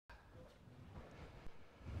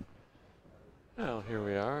Well, here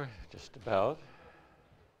we are, just about.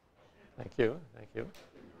 Thank you, thank you.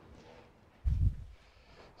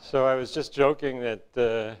 So I was just joking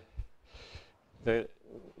that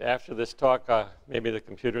after this talk, maybe the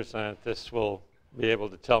computer scientists will be able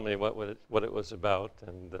to tell me what it was about.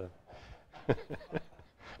 And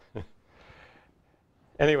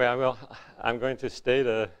anyway, I'm going to state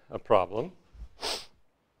a problem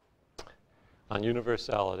on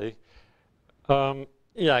universality.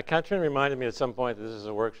 Yeah, Katrin reminded me at some point that this is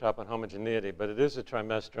a workshop on homogeneity, but it is a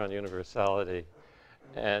trimester on universality.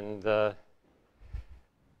 And I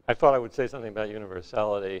thought I would say something about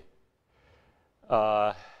universality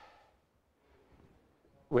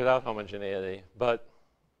without homogeneity. But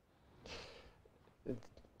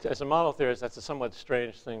as a model theorist, that's a somewhat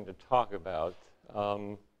strange thing to talk about.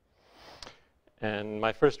 And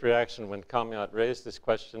my first reaction when Kamyat raised this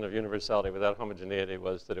question of universality without homogeneity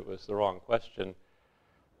was that it was the wrong question.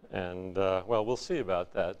 And, well, we'll see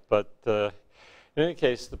about that. But in any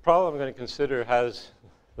case, the problem I'm going to consider has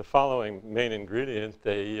the following main ingredient,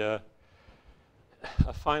 a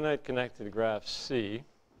finite connected graph C,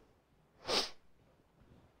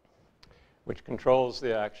 which controls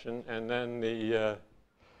the action, and then the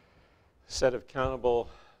set of countable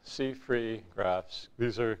C-free graphs.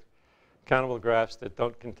 These are countable graphs that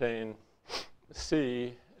don't contain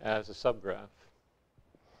C as a subgraph.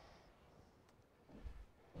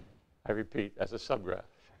 I repeat, as a subgraph.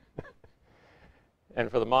 And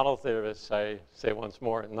for the model theorists, I say once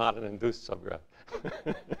more, not an induced subgraph.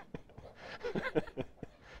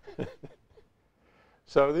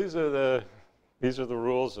 So these are the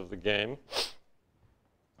rules of the game.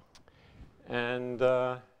 And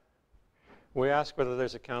we ask whether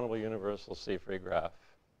there's a countable universal C-free graph.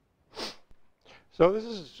 So this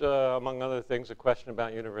is, among other things, a question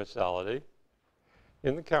about universality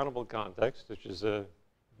in the countable context, which is a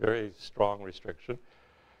very strong restriction.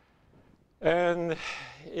 And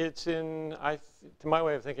it's to my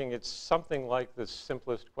way of thinking, it's something like the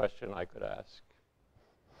simplest question I could ask.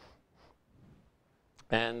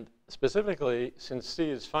 And specifically, since C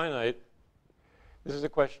is finite, this is a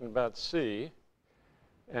question about C.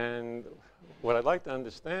 And what I'd like to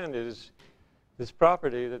understand is this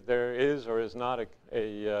property that there is or is not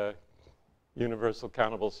a universal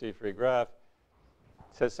countable C-free graph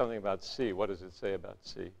says something about C. What does it say about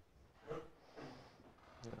C?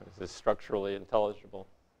 Is this structurally intelligible?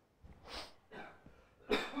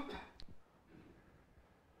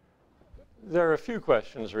 There are a few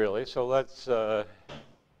questions, really, so let's play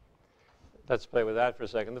with that for a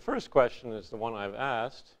second. The first question is the one I've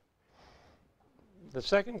asked. The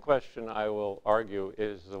second question, I will argue,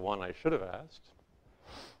 is the one I should have asked,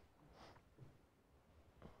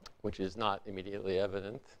 which is not immediately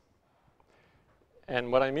evident.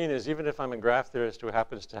 And what I mean is, even if I'm a graph theorist who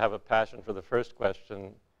happens to have a passion for the first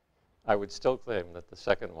question, I would still claim that the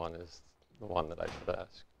second one is the one that I should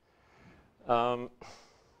ask.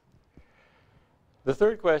 The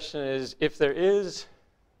third question is, if there is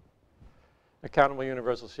a countable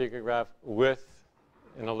universal secret graph with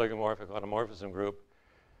an oligomorphic automorphism group,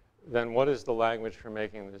 then what is the language for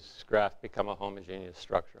making this graph become a homogeneous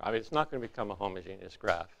structure? I mean, it's not going to become a homogeneous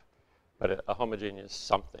graph, but a homogeneous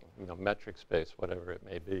something, metric space, whatever it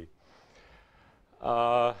may be.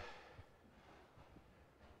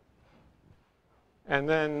 And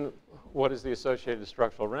then what is the associated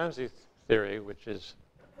structural Ramsey theory, which is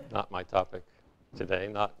not my topic today,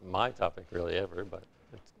 not my topic really ever, but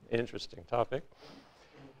it's an interesting topic.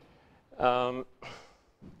 And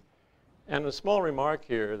a small remark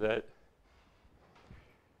here that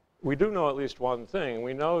we do know at least one thing.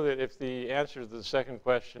 We know that if the answer to the second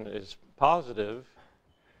question is positive,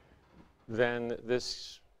 then the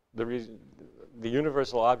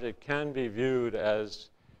universal object can be viewed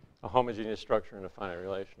as a homogeneous structure in a finite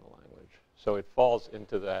relational language. So it falls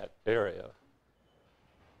into that area,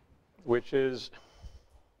 which is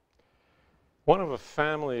one of a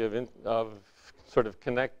family of sort of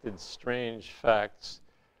connected strange facts,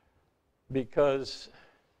 because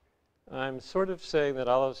I'm sort of saying that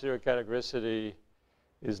allosteric catagricity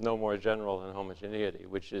is no more general than homogeneity,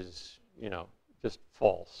 which is, just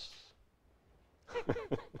false.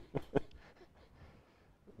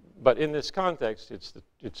 But in this context,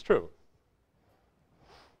 it's true.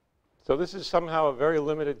 So this is somehow a very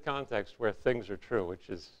limited context where things are true, which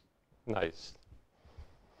is nice.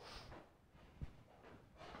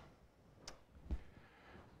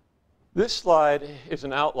 This slide is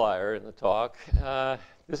an outlier in the talk.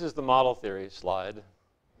 This is the model theory slide.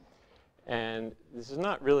 And this is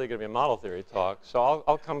not really going to be a model theory talk, so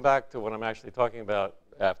I'll come back to what I'm actually talking about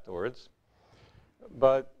afterwards.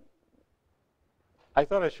 But I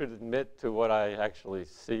thought I should admit to what I actually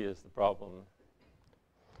see as the problem.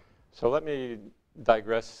 So let me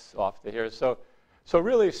digress off to here. So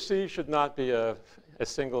really, C should not be a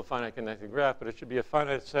single finite connected graph, but it should be a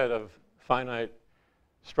finite set of finite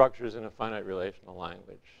structures in a finite relational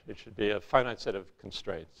language. It should be a finite set of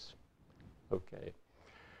constraints. Okay.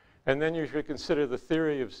 And then you should consider the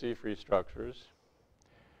theory of C-free structures.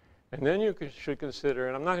 And then you should consider,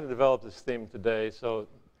 and I'm not going to develop this theme today, so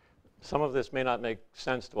some of this may not make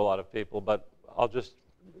sense to a lot of people, but I'll just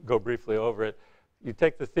go briefly over it. You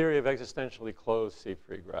take the theory of existentially closed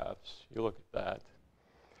C-free graphs. You look at that.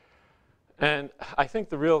 And I think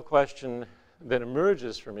the real question that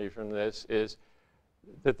emerges for me from this is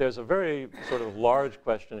that there's a very sort of large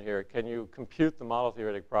question here. Can you compute the model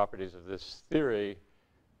theoretic properties of this theory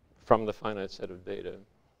from the finite set of data?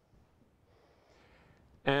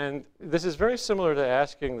 And this is very similar to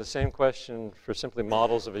asking the same question for simply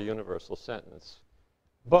models of a universal sentence.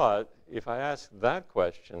 But if I ask that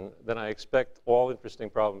question, then I expect all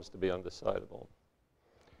interesting problems to be undecidable.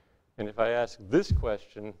 And if I ask this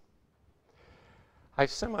question, I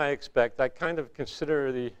semi-expect, I kind of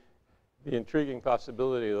consider the intriguing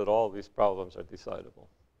possibility that all these problems are decidable.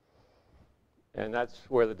 And that's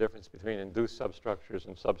where the difference between induced substructures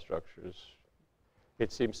and substructures,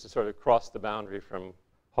 it seems to sort of cross the boundary from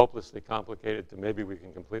hopelessly complicated to maybe we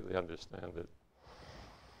can completely understand it.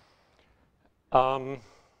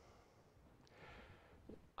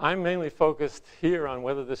 I'm mainly focused here on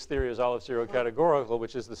whether this theory is Olive zero categorical,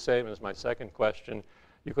 which is the same as my second question.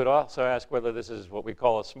 You could also ask whether this is what we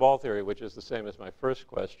call a small theory, which is the same as my first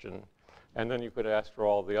question. And then you could ask for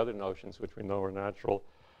all the other notions, which we know are natural.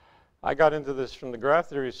 I got into this from the graph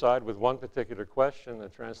theory side with one particular question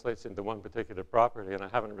that translates into one particular property, and I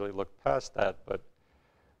haven't really looked past that, but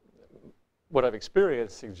what I've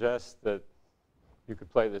experienced suggests that you could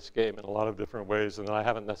play this game in a lot of different ways, and I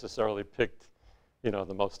haven't necessarily picked, you know,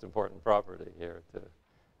 the most important property here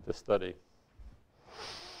to study.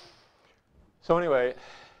 So anyway,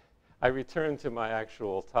 I return to my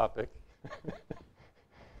actual topic.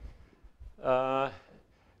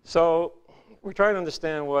 So we're trying to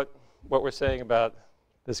understand what we're saying about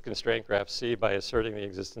this constraint graph C by asserting the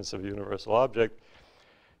existence of a universal object.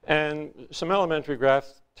 And some elementary graph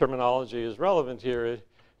terminology is relevant here. It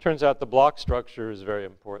turns out the block structure is very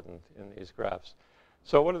important in these graphs.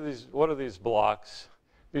 So what are these blocks?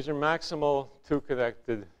 These are maximal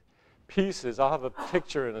two-connected pieces. I'll have a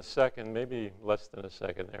picture in a second, maybe less than a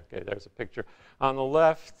second. Okay, there's a picture. On the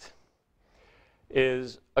left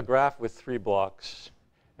is a graph with 3 blocks,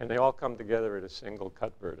 and they all come together at a single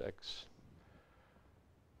cut vertex.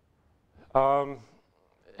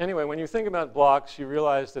 Anyway, when you think about blocks, you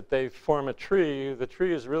realize that they form a tree. The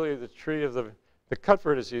tree is really the tree of the cut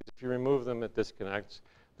vertices. If you remove them, it disconnects.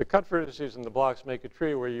 The cut vertices and the blocks make a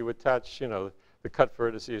tree where you attach, you know, the cut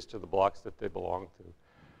vertices to the blocks that they belong to.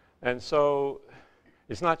 And so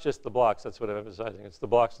it's not just the blocks, that's what I'm emphasizing. It's the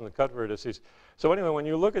blocks and the cut vertices. So anyway, when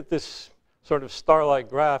you look at this sort of star-like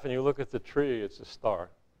graph and you look at the tree, it's a star.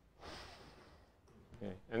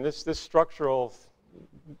 Okay. And this structural,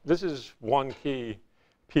 this is one key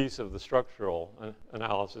piece of the structural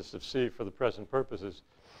analysis of C for the present purposes.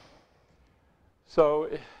 So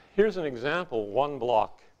here's an example, one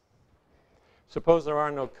block. Suppose there are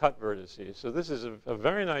no cut vertices. So this is a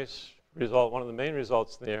very nice result, one of the main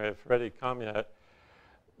results in the area of Freddy Kamiat.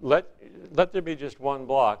 Let there be just one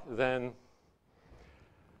block, then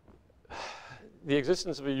the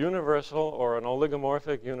existence of a universal or an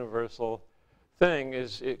oligomorphic universal thing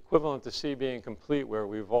is equivalent to C being complete, where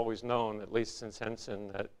we've always known, at least since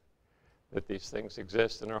Henson, that these things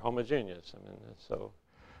exist and are homogeneous. I mean, so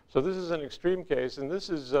this is an extreme case, and this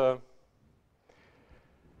is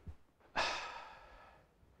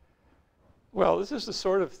well, this is the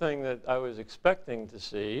sort of thing that I was expecting to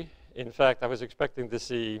see. In fact, I was expecting to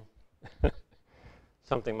see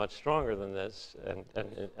something much stronger than this.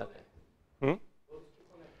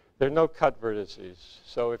 There are no cut vertices.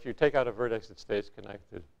 So if you take out a vertex, it stays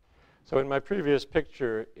connected. So in my previous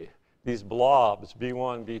picture, these blobs,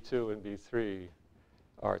 B1, B2, and B3,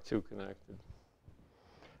 are 2 connected.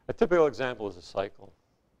 A typical example is a cycle.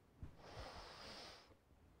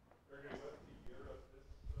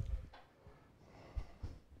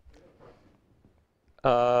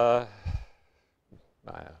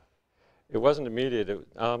 It wasn't immediate.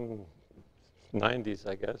 90s,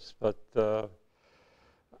 I guess. But you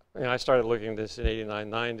know, I started looking at this in 89,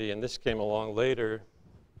 90, and this came along later.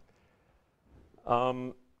 Yeah,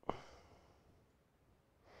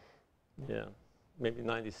 maybe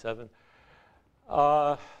 97.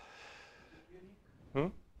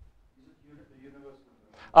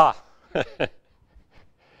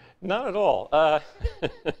 Not at all.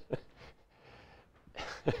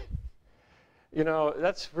 You know,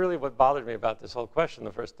 that's really what bothered me about this whole question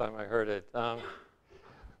the first time I heard it.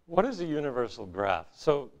 What is a universal graph?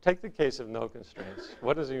 So take the case of no constraints.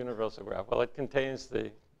 What is a universal graph? Well, it contains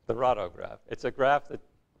the Rado graph. It's a graph that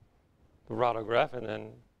the Rado graph and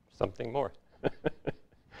then something more.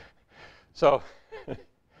 So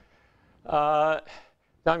my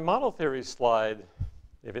model theory slide,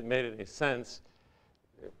 if it made any sense,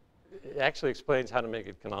 it actually explains how to make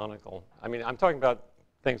it canonical. I mean, I'm talking about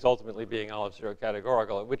things ultimately being olive zero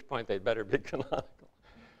categorical, at which point they'd better be canonical.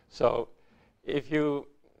 So if you,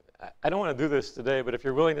 I don't want to do this today, but if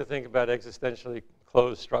you're willing to think about existentially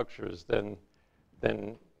closed structures, then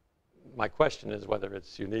my question is whether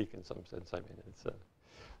it's unique in some sense. I mean, it's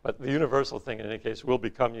but the universal thing in any case will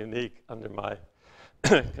become unique under my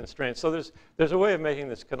constraints. So there's a way of making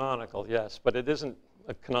this canonical, yes, but it isn't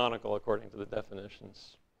a canonical according to the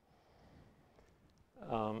definitions.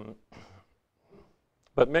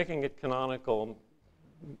 But making it canonical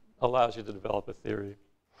allows you to develop a theory.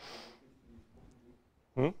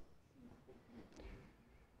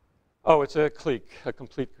 Oh, it's a clique, a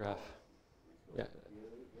complete graph. Yeah.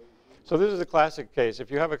 So this is a classic case. If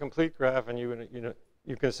you have a complete graph and you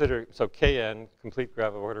consider, so Kn, complete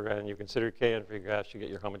graph of order n, you consider Kn free graphs, you get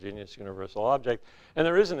your homogeneous universal object, and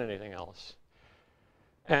there isn't anything else.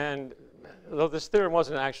 And though this theorem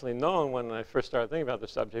wasn't actually known when I first started thinking about the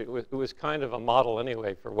subject, it was kind of a model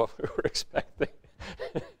anyway for what we were expecting,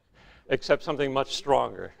 except something much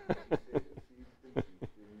stronger.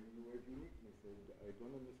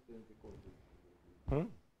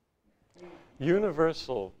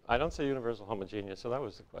 Universal, I don't say universal homogeneous, so that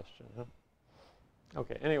was the question. Huh?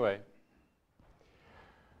 Okay, anyway.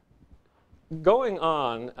 Going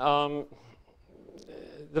on,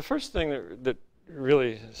 the first thing that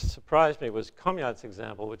really surprised me was Comyat's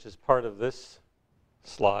example, which is part of this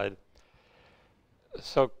slide.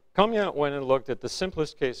 So Comyat went and looked at the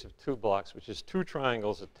simplest case of two blocks, which is two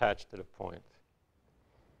triangles attached at a point.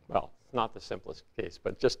 Well, not the simplest case,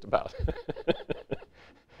 but just about.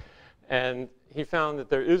 And he found that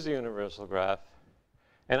there is a universal graph.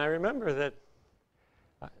 And I remember that,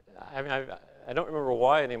 I mean, I don't remember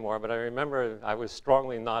why anymore, but I remember I was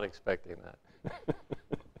strongly not expecting that.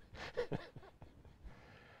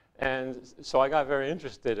 And so I got very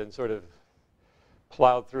interested and sort of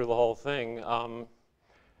plowed through the whole thing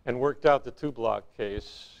and worked out the two-block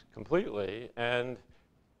case completely. And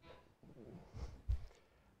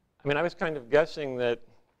I mean, I was kind of guessing that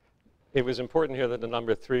it was important here that the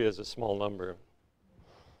number 3 is a small number.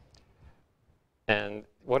 And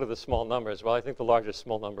what are the small numbers? Well, I think the largest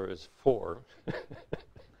small number is 4.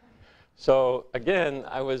 So again,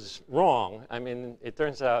 I was wrong. I mean, it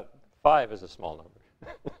turns out 5 is a small number.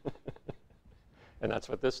 And that's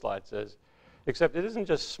what this slide says. Except it isn't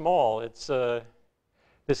just small. It's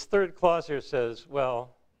this third clause here says,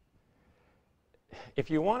 well, if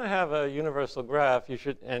you want to have a universal graph, you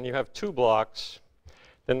should, and you have two blocks,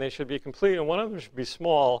 then they should be complete, and one of them should be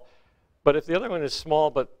small. But if the other one is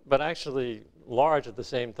small, but actually large at the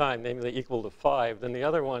same time, namely equal to 5, then the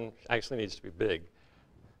other one actually needs to be big,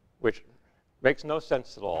 which makes no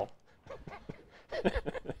sense at all.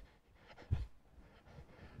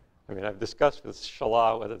 I mean, I've discussed with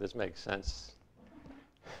Shala whether this makes sense.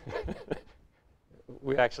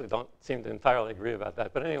 We actually don't seem to entirely agree about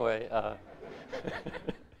that. But anyway,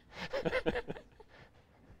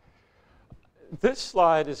 this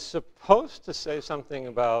slide is supposed to say something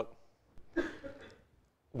about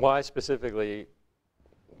why specifically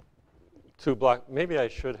two block. Maybe I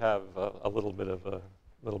should have a little bit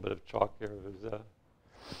of chalk here.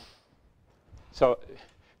 So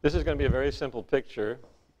this is going to be a very simple picture.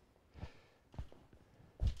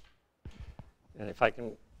 And if I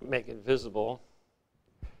can make it visible.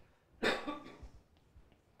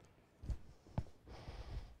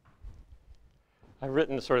 I've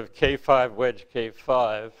written sort of K5 wedge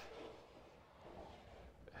K5.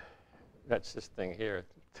 That's this thing here.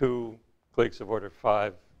 Two cliques of order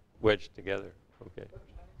 5 wedged together. Okay.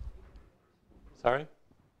 Sorry?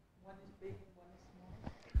 One is big and one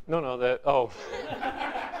is small? No, oh.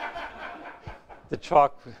 The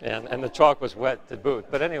chalk, and the chalk was wet to boot.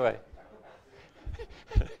 But anyway.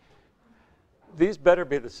 These better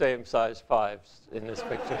be the same size 5s in this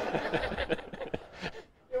picture.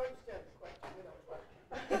 You understand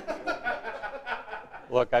the question.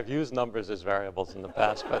 Look, I've used numbers as variables in the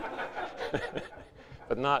past,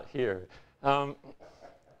 but not here. So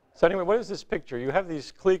anyway, what is this picture? You have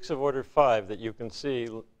these cliques of order 5 that you can see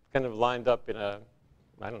kind of lined up in a,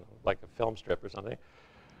 I don't know, like a film strip or something.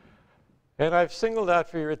 And I've singled out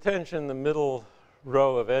for your attention the middle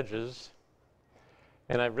row of edges,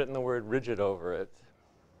 and I've written the word rigid over it.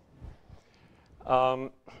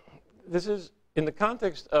 This is in the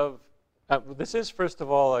context of, this is first of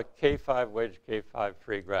all a K5 wedge, K5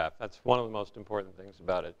 free graph. That's one of the most important things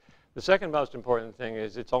about it. The second most important thing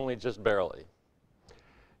is it's only just barely.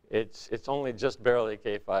 It's only just barely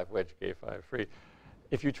K5 wedge, K5 free.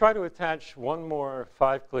 If you try to attach one more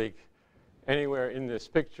 5-clique anywhere in this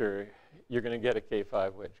picture, you're going to get a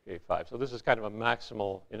K5 wedge, K5. So this is kind of a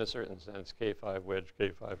maximal, in a certain sense, K5 wedge,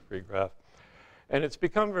 K5 free graph. And it's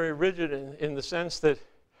become very rigid in the sense that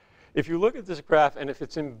if you look at this graph and if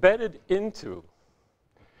it's embedded into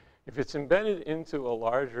a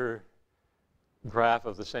larger graph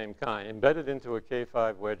of the same kind, embedded into a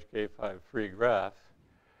K5 wedge, K5 free graph,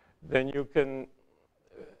 then you can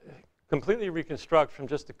completely reconstruct from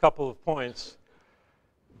just a couple of points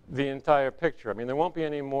the entire picture. I mean, there won't be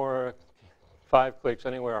any more 5-cliques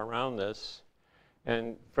anywhere around this.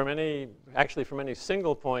 And from any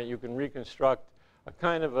single point, you can reconstruct a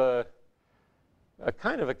kind of a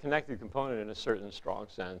connected component in a certain strong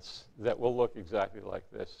sense that will look exactly like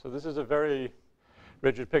this. So this is a very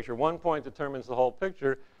rigid picture. One point determines the whole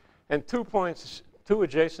picture, and 2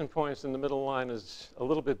 adjacent points in the middle line is a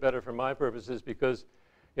little bit better for my purposes because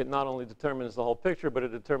it not only determines the whole picture, but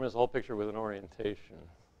it determines the whole picture with an orientation,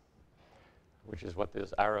 which is what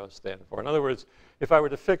these arrows stand for. In other words, if I were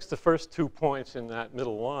to fix the first 2 points in that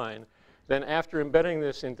middle line, then after embedding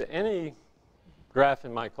this into any graph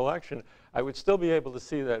in my collection, I would still be able to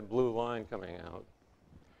see that blue line coming out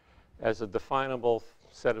as a definable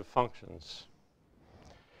set of functions.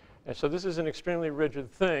 And so this is an extremely rigid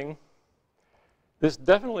thing. This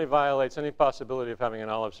definitely violates any possibility of having an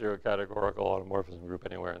Aleph zero categorical automorphism group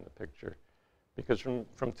anywhere in the picture, because from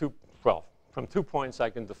 2 points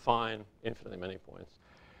I can define infinitely many points.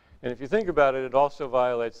 And if you think about it, it also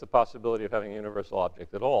violates the possibility of having a universal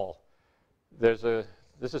object at all. This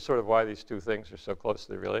is sort of why these two things are so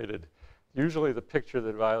closely related. Usually the picture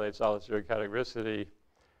that violates Aleph zero categoricity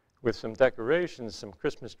with some decorations, some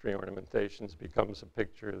Christmas tree ornamentations, becomes a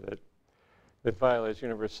picture that violates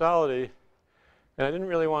universality. And I didn't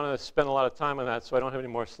really want to spend a lot of time on that, so I don't have any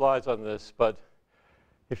more slides on this. But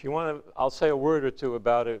if you want to, I'll say a word or two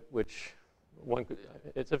about it, which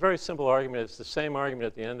it's a very simple argument. It's the same argument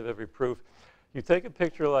at the end of every proof. You take a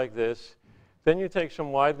picture like this, then you take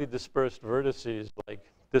some widely dispersed vertices, like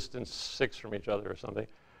distance 6 from each other or something,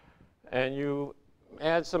 and you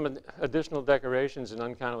add some additional decorations in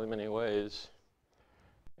uncountably many ways.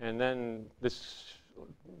 And then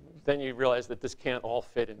you realize that this can't all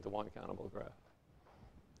fit into one countable graph.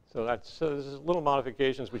 So there's little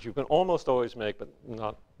modifications which you can almost always make, but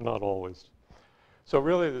not always. So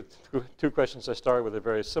really, the two questions I started with are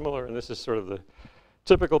very similar, and this is sort of the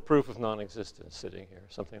typical proof of non-existence sitting here,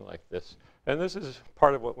 something like this. And this is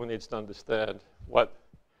part of what one needs to understand, what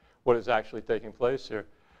is actually taking place here.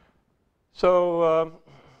 So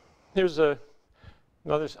here's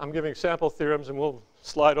another, I'm giving sample theorems, and we'll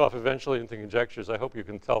slide off eventually into conjectures. I hope you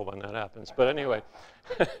can tell when that happens. But anyway,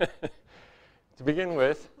 to begin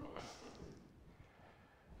with,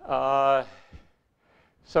 so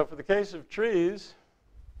for the case of trees,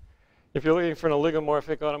 if you're looking for an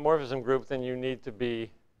oligomorphic automorphism group, then you need to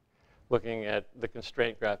be looking at the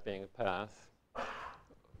constraint graph being a path.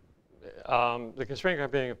 The constraint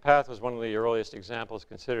graph being a path was one of the earliest examples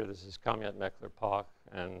considered. This is Kamiat-Meckler-Pak,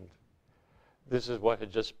 and this is what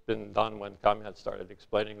had just been done when Kamiat started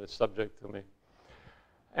explaining the subject to me.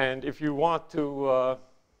 And if you want to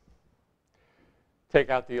take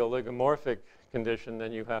out the oligomorphic condition,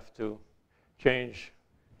 then you have to change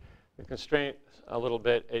the constraint a little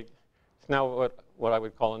bit. It's now what I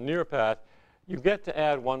would call a near path. You get to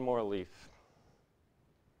add one more leaf.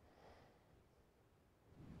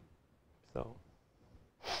 So,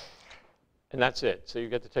 and that's it. So you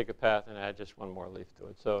get to take a path and add just one more leaf to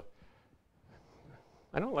it. So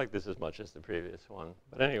I don't like this as much as the previous one.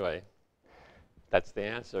 But anyway, that's the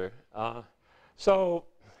answer. So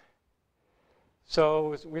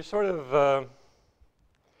we're sort of,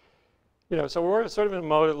 so we're sort of in a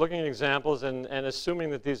mode of looking at examples and assuming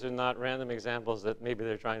that these are not random examples, that maybe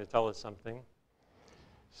they're trying to tell us something.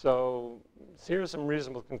 So here are some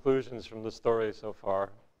reasonable conclusions from the story so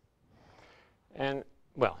far. And,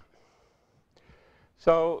 well,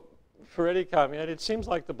 so for Eddy Kamiat, it seems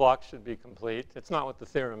like the block should be complete. It's not what the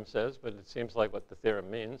theorem says, but it seems like what the theorem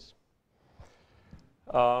means.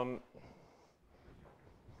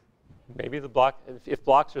 Maybe the block, if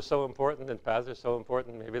blocks are so important and paths are so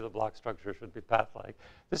important, maybe the block structure should be path-like.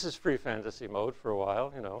 This is free fantasy mode for a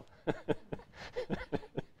while,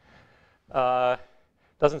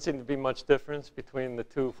 doesn't seem to be much difference between the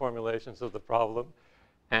two formulations of the problem,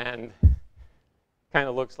 and kind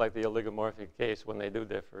of looks like the oligomorphic case when they do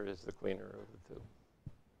differ is the cleaner of the two.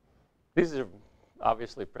 These are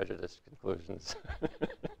obviously prejudiced conclusions,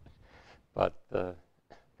 but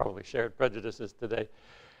probably shared prejudices today.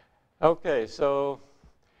 Okay, so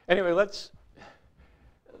anyway, let's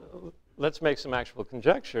make some actual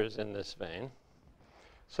conjectures in this vein.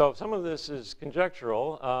 So some of this is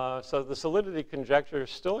conjectural. So the solidity conjecture is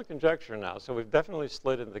still a conjecture now. So we've definitely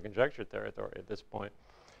slid into the conjecture territory at this point.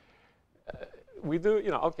 We do,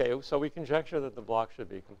 okay, so we conjecture that the block should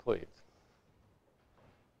be complete.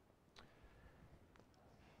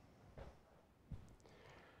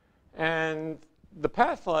 And the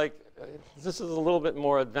path, this is a little bit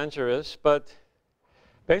more adventurous, but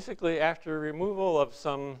basically after removal of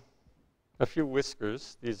a few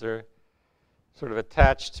whiskers, these are sort of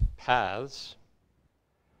attached paths,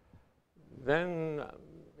 then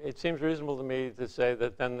it seems reasonable to me to say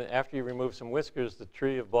that then after you remove some whiskers, the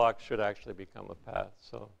tree of blocks should actually become a path.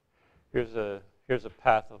 So here's a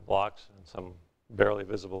path of blocks and some barely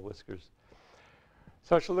visible whiskers.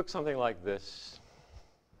 So it should look something like this.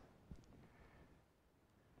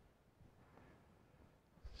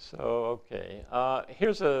 So, okay,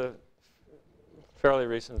 here's a fairly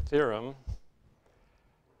recent theorem.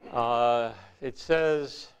 It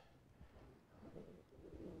says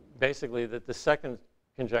basically that the second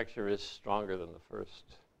conjecture is stronger than the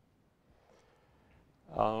first.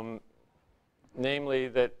 Namely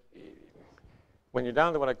that when you're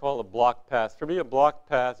down to what I call a block path, for me a block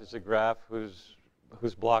path is a graph whose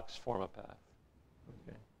blocks form a path.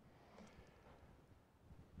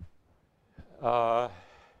 Okay.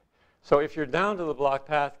 So if you're down to the block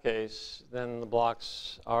path case, then the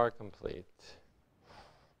blocks are complete.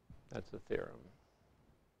 That's the theorem.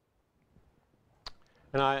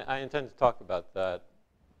 And I intend to talk about that.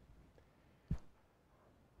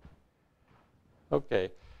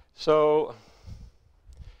 Okay, so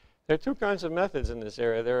there are two kinds of methods in this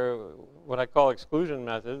area. There are what I call exclusion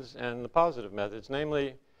methods and the positive methods.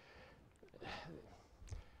 Namely,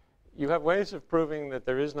 you have ways of proving that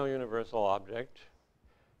there is no universal object.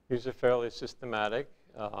 These are fairly systematic.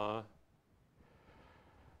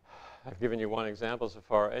 I've given you one example so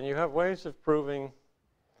far. And you have ways of proving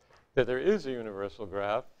that there is a universal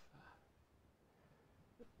graph,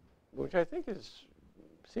 which I think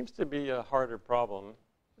seems to be a harder problem,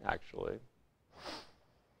 actually.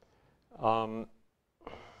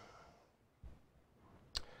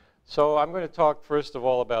 So I'm going to talk first of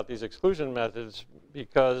all about these exclusion methods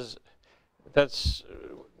because that's,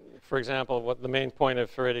 for example, what the main point of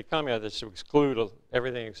Ferretti-Kamiat is to exclude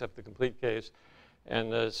everything except the complete case.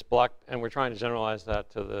 And we're trying to generalize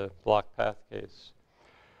that to the block path case.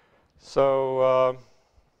 So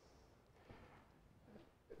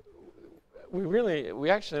we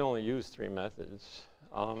actually only use three methods.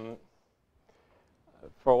 For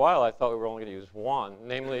a while, I thought we were only going to use one.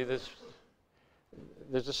 Namely, there's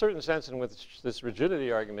a certain sense in which this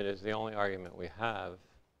rigidity argument is the only argument we have.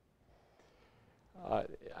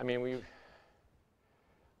 I mean,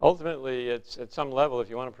 ultimately, it's at some level, if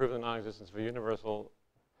you want to prove the non-existence of a universal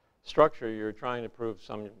structure, you're trying to prove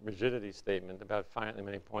some rigidity statement about finitely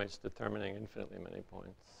many points determining infinitely many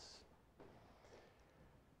points.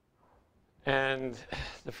 And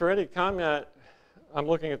the Ferretti-Kamiat, I'm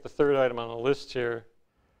looking at the third item on the list here.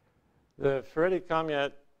 The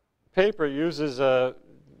Ferretti-Kamiat paper uses a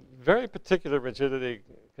very particular rigidity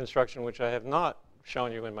construction, which I have not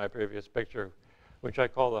shown you in my previous picture, which I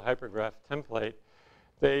call the hypergraph template.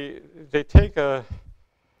 They take a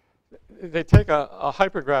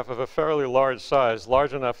hypergraph of a fairly large size,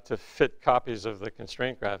 large enough to fit copies of the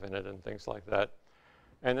constraint graph in it and things like that.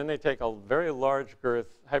 And then they take a very large girth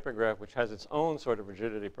hypergraph, which has its own sort of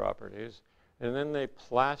rigidity properties. And then they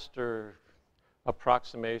plaster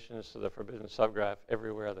approximations to the forbidden subgraph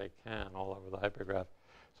everywhere they can, all over the hypergraph.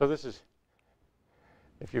 So this is,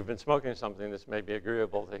 if you've been smoking something, this may be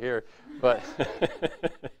agreeable to hear. But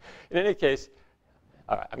in any case,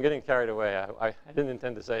 all right, I'm getting carried away. I didn't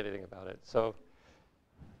intend to say anything about it. So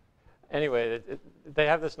anyway, they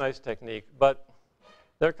have this nice technique. But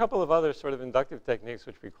there are a couple of other sort of inductive techniques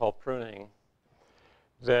which we call pruning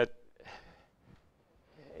that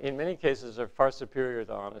in many cases are far superior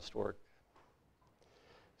to honest work.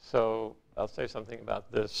 So I'll say something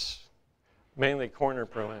about this, mainly corner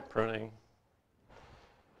pruning.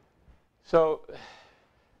 So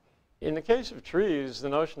in the case of trees, the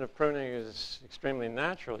notion of pruning is extremely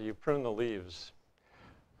natural. You prune the leaves.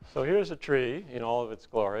 So here's a tree in all of its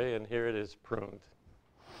glory, and here it is pruned.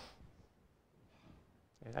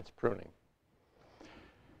 And that's pruning.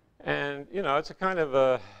 And, you know, it's a kind of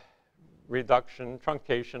a reduction,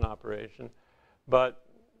 truncation operation, but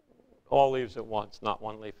all leaves at once, not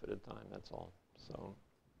one leaf at a time, that's all.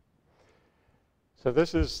 So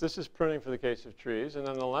this is pruning for the case of trees. And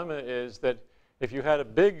then the lemma is that if you had a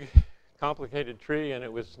big, complicated tree and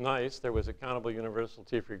it was nice, there was a countable universal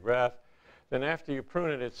T-free graph, then after you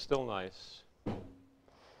prune it, it's still nice.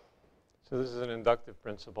 So this is an inductive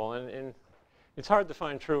principle. And it's hard to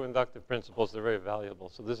find true inductive principles. They're very valuable.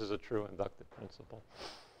 So this is a true inductive principle.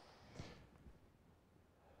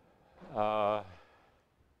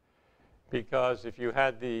 Because if you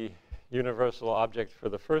had the universal object for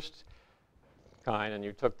the first kind and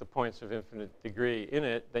you took the points of infinite degree in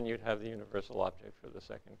it, then you'd have the universal object for the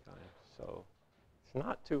second kind. So it's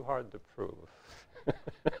not too hard to prove.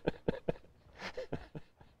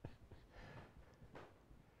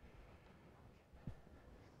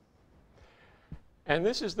 And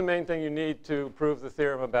this is the main thing you need to prove the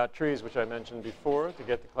theorem about trees, which I mentioned before, to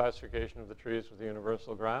get the classification of the trees with the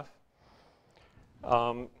universal graph.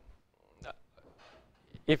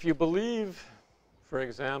 If you believe, for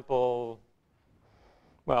example,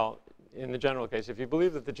 well, in the general case, if you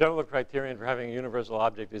believe that the general criterion for having a universal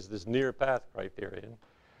object is this near path criterion,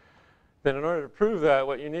 then in order to prove that,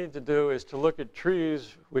 what you need to do is to look at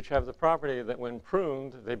trees which have the property that when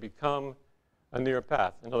pruned, they become a near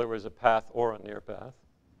path. In other words, a path or a near path.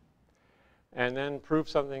 And then prove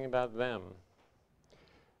something about them.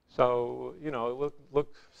 So, you know, it will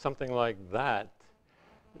look something like that.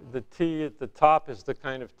 The T at the top is the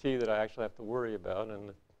kind of T that I actually have to worry about, and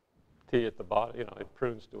the T at the bottom, you know, it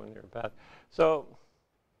prunes to a near path. So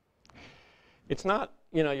it's not,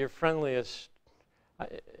 you know, your friendliest.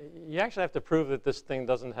 You actually have to prove that this thing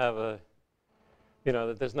doesn't have a, you know,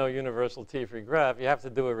 that there's no universal T-free graph. You have to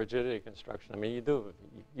do a rigidity construction. I mean,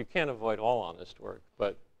 you can't avoid all honest work,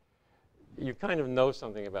 but you kind of know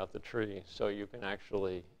something about the tree, so you can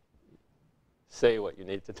actually say what you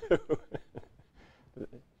need to do.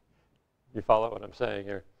 You follow what I'm saying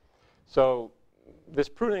here? So this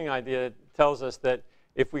pruning idea tells us that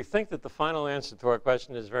if we think that the final answer to our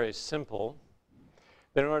question is very simple,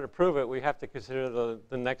 then in order to prove it, we have to consider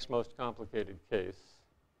the next most complicated case,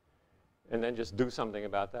 and then just do something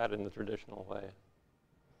about that in the traditional way.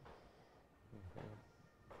 Okay.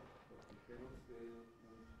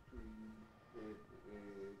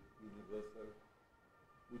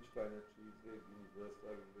 Which kind of trees have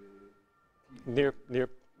universal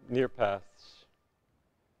Near paths.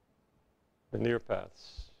 The near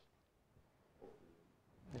paths.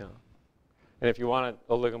 Yeah. And if you want it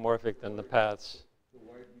oligomorphic, then the paths. So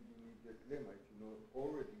why do you need that lemma if you know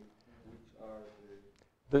already which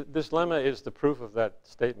are This lemma is the proof of that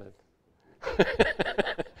statement.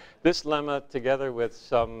 This lemma, together with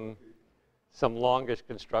some longish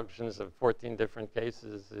constructions of 14 different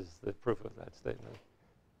cases, is the proof of that statement.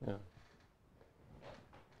 Yeah.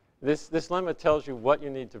 This lemma tells you what you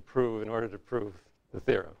need to prove in order to prove the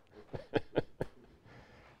theorem.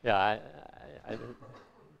 Yeah,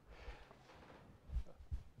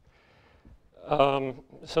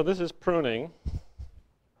 so this is pruning,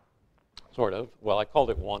 sort of. Well, I called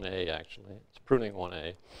it 1A, actually. It's pruning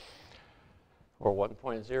 1A, or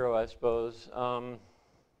 1.0, I suppose.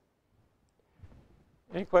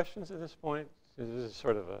 Any questions at this point? This is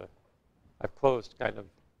sort of I've closed kind of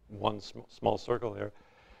one small circle here.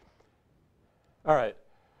 All right.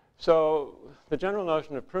 So the general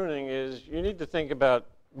notion of pruning is you need to think about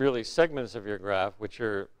really segments of your graph, which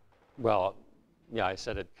are, well, yeah, I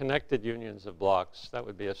said it, connected unions of blocks. That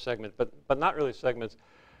would be a segment, but not really segments.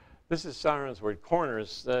 This is Sauron's word,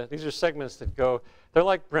 corners. These are segments that go, they're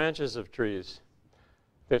like branches of trees.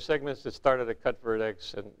 They're segments that start at a cut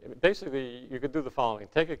vertex, and basically you could do the following.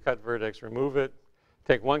 Take a cut vertex, remove it,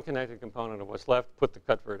 take one connected component of what's left, put the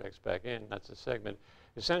cut vertex back in. That's a segment.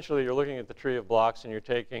 Essentially, you're looking at the tree of blocks, and you're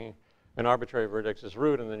taking an arbitrary vertex as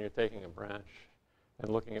root, and then you're taking a branch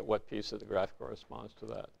and looking at what piece of the graph corresponds to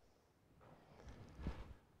that.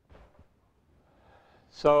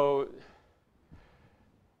 So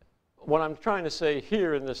what I'm trying to say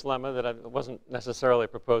here in this lemma that I wasn't necessarily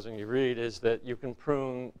proposing you read is that you can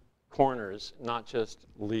prune corners, not just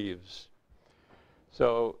leaves.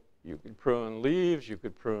 So you could prune leaves, you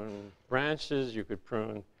could prune branches, you could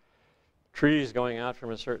prune trees going out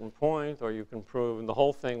from a certain point, or you can prune the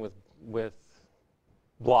whole thing with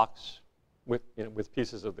blocks, with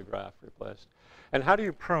pieces of the graph replaced. And how do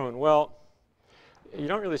you prune? Well, you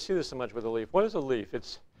don't really see this so much with a leaf. What is a leaf?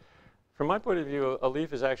 It's, from my point of view, a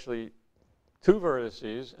leaf is actually two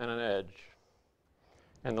vertices and an edge.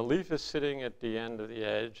 And the leaf is sitting at the end of the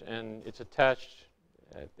edge, and it's attached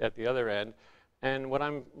at the other end. And what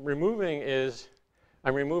I'm removing is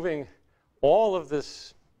I'm removing all of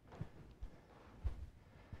this.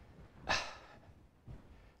 I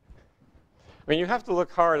mean, you have to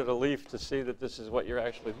look hard at a leaf to see that this is what you're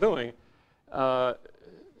actually doing. So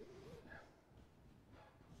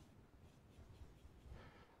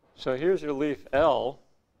here's your leaf L.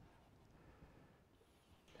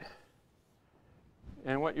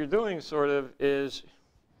 And what you're doing sort of is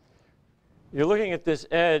you're looking at this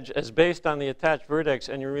edge as based on the attached vertex,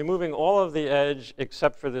 and you're removing all of the edge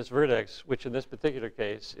except for this vertex, which in this particular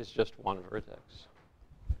case is just one vertex.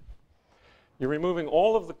 You're removing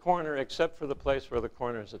all of the corner except for the place where the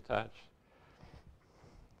corner is attached.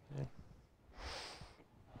 Okay.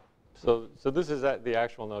 So this is the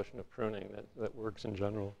actual notion of pruning that works in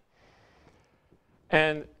general.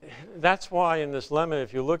 And that's why in this lemma,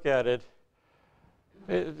 if you look at it,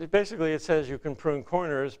 basically it says you can prune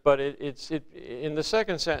corners, but in the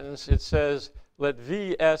second sentence it says let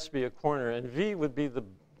Vs be a corner, and V would be the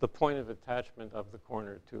point of attachment of the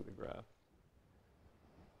corner to the graph.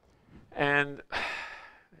 And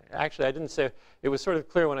actually I didn't say, it was sort of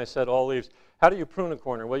clear when I said all leaves. How do you prune a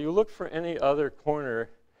corner? Well, you look for any other corner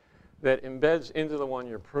that embeds into the one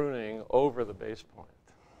you're pruning over the base point.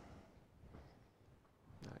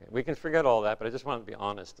 Okay, we can forget all that, but I just want to be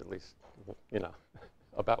honest, at least, you know,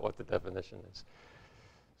 about what the definition is.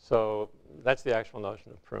 So that's the actual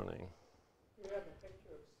notion of pruning. You have a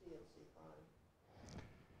picture of C and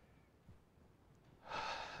C5.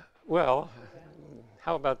 Well,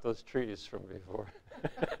 how about those trees from before?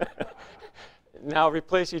 Now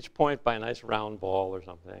replace each point by a nice round ball or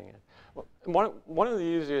something. One of the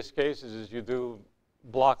easiest cases is you do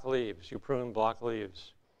block leaves. You prune block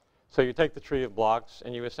leaves. So you take the tree of blocks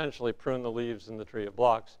and you essentially prune the leaves in the tree of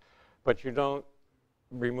blocks, but you don't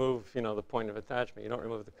remove, you know, the point of attachment. You don't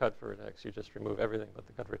remove the cut vertex. You just remove everything but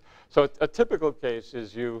the cut vertex. So a typical case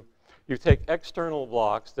is you take external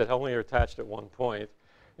blocks that only are attached at one point,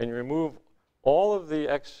 and you remove all of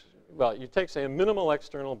the well, you take, say, a minimal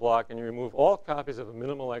external block, and you remove all copies of a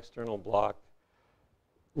minimal external block,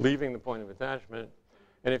 leaving the point of attachment.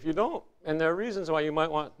 And if you don't, and there are reasons why you might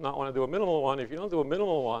not want to do a minimal one. If you don't do a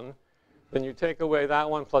minimal one, then you take away that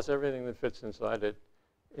one plus everything that fits inside it,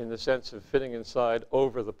 in the sense of fitting inside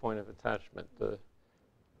over the point of attachment.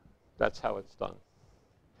 That's how it's done.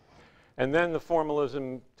 And then the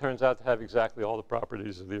formalism turns out to have exactly all the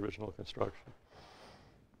properties of the original construction.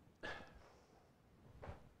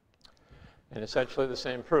 And essentially the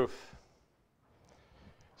same proof.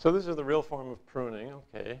 So this is the real form of pruning,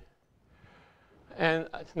 okay. And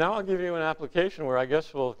now I'll give you an application where I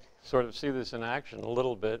guess we'll sort of see this in action a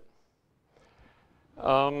little bit.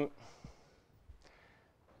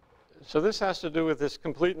 So this has to do with this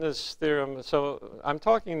completeness theorem. So I'm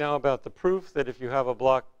talking now about the proof that if you have a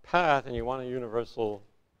block path and you want a universal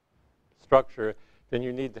structure, then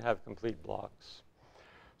you need to have complete blocks.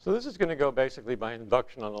 So this is going to go basically by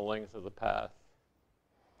induction on the length of the path.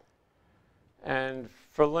 And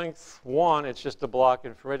for length 1, it's just a block.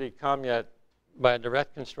 And for Eddy Kamiet, by a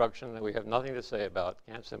direct construction that we have nothing to say about,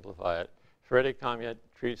 can't simplify it, Eddy Kamiet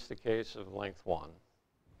treats the case of length 1.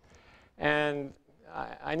 And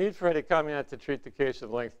I need Eddy Kamiet to treat the case of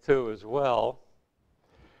length 2 as well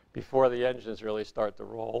before the engines really start to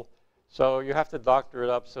roll. So you have to doctor it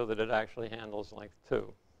up so that it actually handles length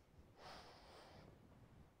 2.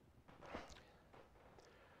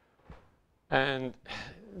 And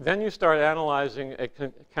then you start analyzing a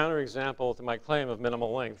counterexample to my claim of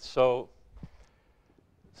minimal length. So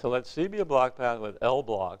let C be a block path with L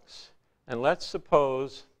blocks, and let's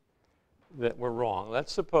suppose that we're wrong.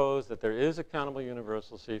 Let's suppose that there is a countable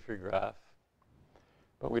universal C-free graph,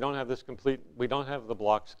 but we don't have this complete, we don't have the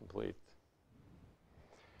blocks complete.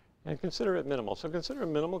 And consider it minimal. So consider a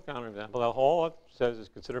minimal counterexample. Now all it says is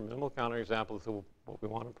consider a minimal counterexample to what we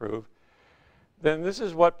want to prove. Then this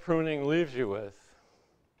is what pruning leaves you with.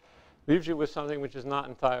 Leaves you with something which is not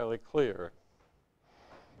entirely clear.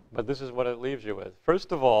 But this is what it leaves you with.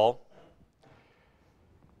 First of all,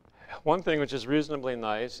 one thing which is reasonably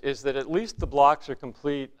nice is that at least the blocks are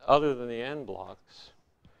complete other than the end blocks.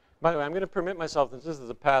 By the way, I'm going to permit myself, since this is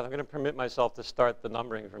a path, I'm going to permit myself to start the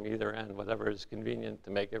numbering from either end, whatever is convenient to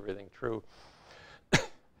make everything true.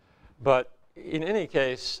 But in any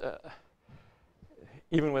case,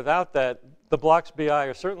 even without that, the blocks BI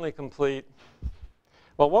are certainly complete.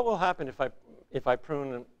 Well, what will happen if I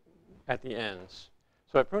prune at the ends?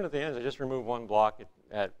 So I prune at the ends, I just remove one block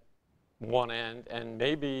at one end, and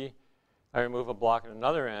maybe I remove a block at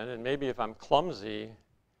another end, and maybe if I'm clumsy,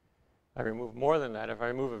 I remove more than that. If I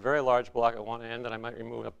remove a very large block at one end, then I might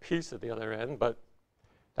remove a piece at the other end, but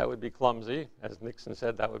that would be clumsy. As Nixon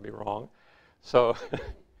said, that would be wrong. So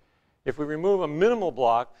if we remove a minimal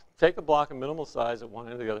block, take a block of minimal size at one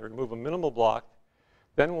end or the other, remove a minimal block,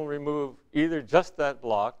 then we'll remove either just that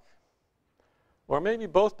block or maybe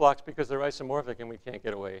both blocks because they're isomorphic and we can't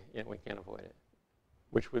get away, and we can't avoid it,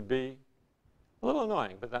 which would be a little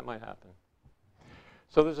annoying, but that might happen.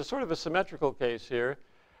 So there's a sort of a symmetrical case here.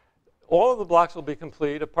 All of the blocks will be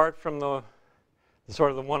complete apart from the sort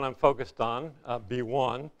of the one I'm focused on,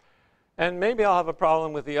 B1. And maybe I'll have a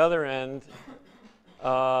problem with the other end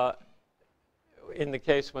in the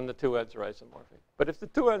case when the two ends are isomorphic. But if the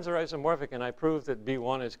two ends are isomorphic and I prove that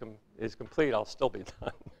B1 is complete, I'll still be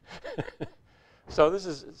done. So this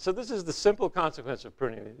is the simple consequence of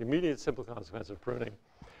pruning, the immediate simple consequence of pruning.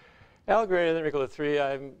 L greater than or equal to 3,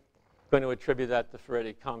 I'm going to attribute that to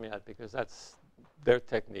Ferretti-Comiat because that's their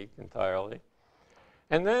technique entirely.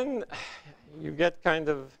 And then you get kind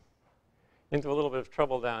of into a little bit of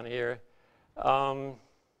trouble down here.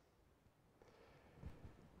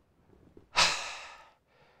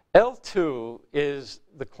 L2 is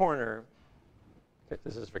the corner.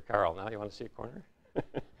 This is for Carl now. You want to see a corner?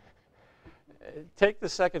 Take the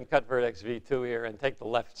second cut vertex V2 here and take the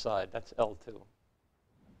left side. That's L2.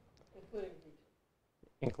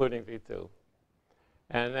 Including V2.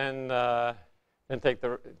 And then take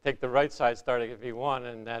the right side starting at V1,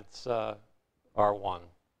 and that's R1.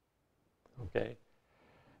 Okay?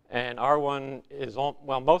 And R1 is,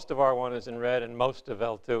 well, most of R1 is in red and most of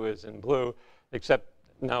L2 is in blue, except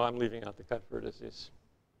now I'm leaving out the cut vertices.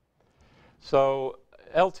 So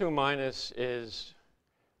L2 minus is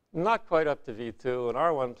not quite up to V2, and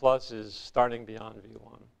R1 plus is starting beyond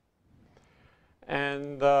V1.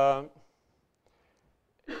 And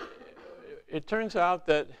it turns out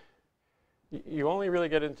that you only really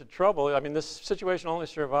get into trouble. I mean, this situation only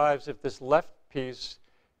survives if this left piece,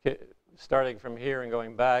 starting from here and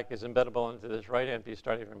going back, is embeddable into this right-hand piece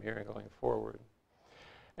starting from here and going forward.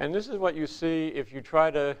 And this is what you see if you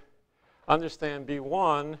try to understand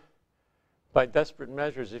B1 by desperate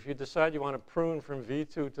measures. If you decide you want to prune from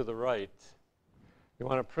V2 to the right, you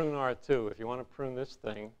want to prune R2, if you want to prune this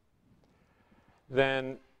thing,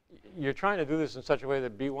 then you're trying to do this in such a way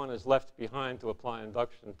that B1 is left behind to apply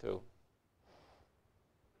induction to.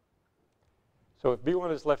 So if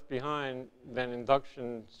B1 is left behind, then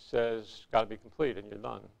induction says, got to be complete, and you're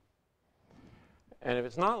done. And if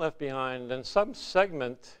it's not left behind, then some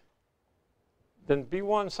segment, then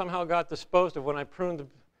B1 somehow got disposed of. When I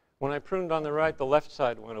pruned on the right, the left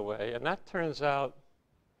side went away. And that turns out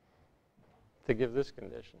to give this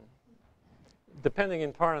condition, depending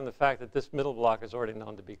in part on the fact that this middle block is already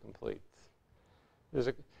known to be complete.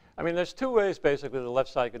 There's two ways, basically, the left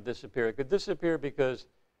side could disappear. It could disappear because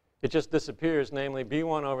it just disappears, namely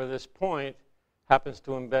B1 over this point happens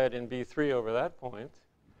to embed in B3 over that point.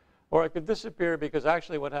 Or it could disappear because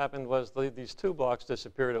actually what happened was these two blocks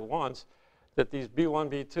disappeared at once, that these B1,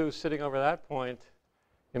 B2 sitting over that point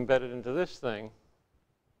embedded into this thing.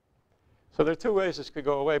 So there are two ways this could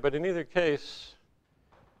go away, but in either case,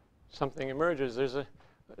 something emerges.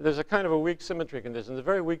 There's a kind of a weak symmetry condition, a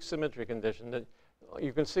very weak symmetry condition that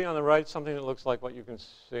you can see on the right something that looks like what you can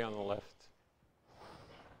see on the left.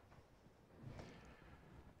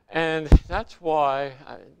 And that's why,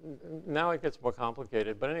 now it gets more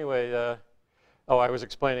complicated, but anyway, I was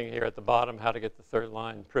explaining here at the bottom how to get the third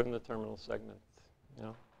line, prune the terminal segment, you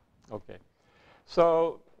know? Okay.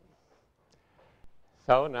 So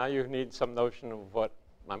now you need some notion of what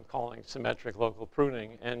I'm calling symmetric local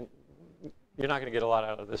pruning, and you're not going to get a lot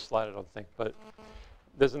out of this slide, I don't think, but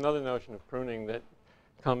there's another notion of pruning that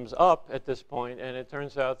comes up at this point, and it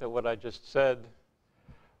turns out that what I just said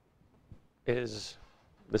is,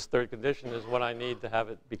 this third condition is what I need to have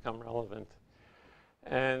it become relevant.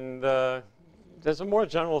 And there's a more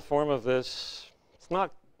general form of this. It's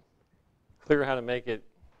not clear how to make it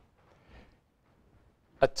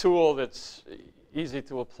a tool that's easy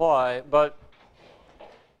to apply, but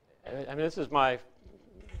this is my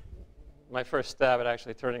first stab at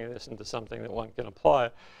actually turning this into something that one can apply.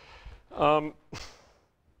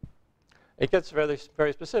 It gets very,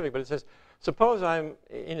 very specific, but it says, suppose I'm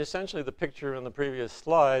in essentially the picture on the previous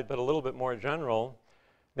slide, but a little bit more general.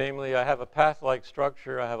 Namely, I have a path-like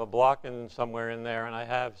structure, I have a block somewhere in there, and I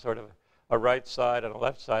have sort of a right side and a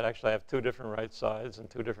left side. Actually, I have two different right sides and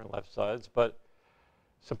two different left sides. But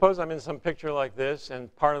suppose I'm in some picture like this,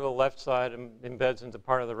 and part of the left side embeds into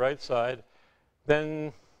part of the right side.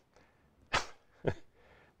 Then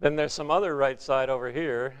there's some other right side over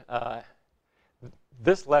here.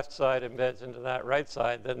 This left side embeds into that right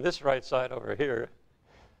side. Then this right side over here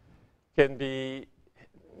can be,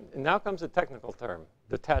 now comes a technical term,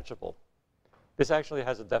 detachable. This actually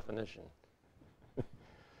has a definition.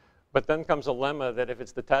 But then comes a lemma that if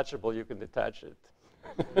it's detachable, you can detach it.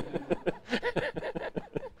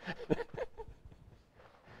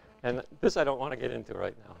 And this I don't want to get into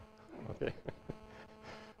right now. Okay.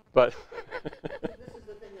 But This is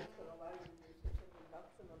the thing that's going to allow you to use the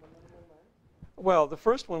reduction on the minimal length? well, the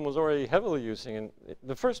first one was already heavily using, and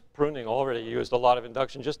the first pruning already used a lot of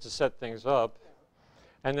induction just to set things up.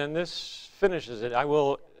 And then this finishes it. I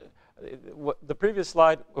will, the previous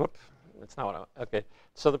slide, whoop, that's not what I, okay.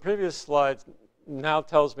 So the previous slide now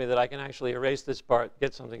tells me that I can actually erase this part,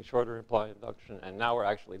 get something shorter, apply induction, and now we're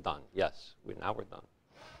actually done. Yes, now we're done.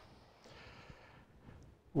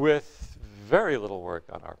 With very little work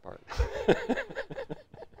on our part.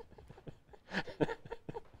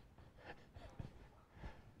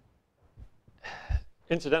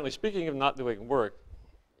 Incidentally, speaking of not doing work,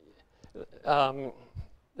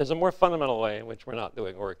 there's a more fundamental way in which we're not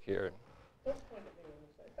doing work here. Don't point at me when you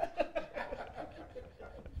say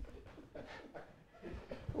that.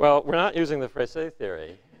 Well, we're not using the Fréchet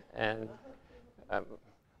theory. And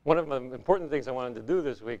one of the important things I wanted to do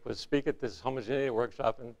this week was speak at this homogeneity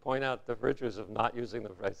workshop and point out the virtues of not using the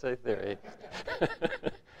Fréchet theory.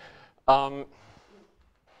 But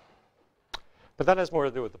that has more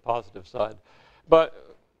to do with the positive side.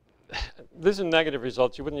 But these are negative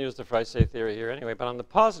results. You wouldn't use the Fréchet theory here anyway. But on the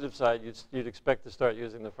positive side, you'd expect to start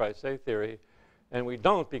using the Fréchet theory. And we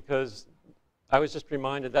don't, because I was just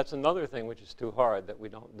reminded that's another thing which is too hard that we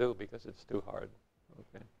don't do because it's too hard.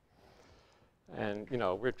 Okay. And, you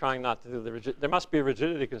know, we're trying not to do the there must be a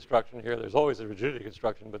rigidity construction here. There's always a rigidity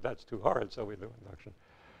construction, but that's too hard, so we do induction.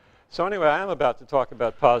 So anyway, I am about to talk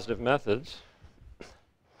about positive methods.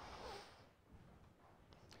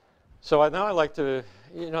 So now I'd like to,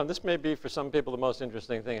 you know, this may be for some people the most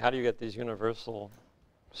interesting thing. How do you get these universal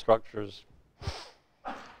structures?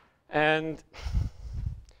 And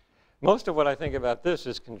most of what I think about this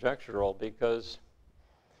is conjectural because,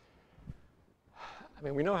 I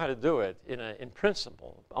mean, we know how to do it in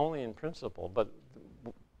principle, only in principle, but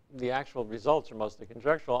the actual results are mostly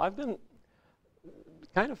conjectural. I've been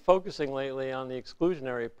kind of focusing lately on the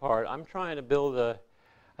exclusionary part. I'm trying to build a,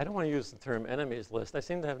 I don't want to use the term enemies list. I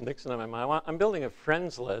seem to have Nixon on my mind. I'm building a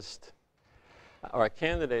friends list or a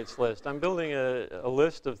candidates list. I'm building a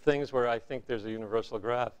list of things where I think there's a universal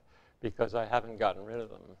graph because I haven't gotten rid of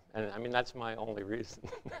them. And I mean, that's my only reason.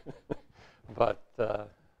 But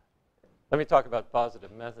let me talk about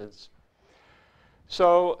positive methods.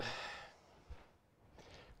 So,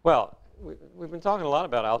 well, we've been talking a lot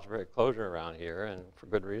about algebraic closure around here, and for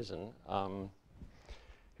good reason.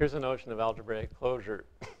 Here's a notion of algebraic closure.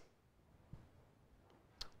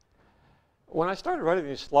 When I started writing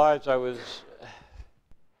these slides, I was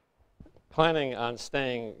planning on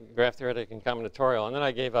staying graph theoretic and combinatorial, and then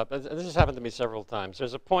I gave up. This has happened to me several times.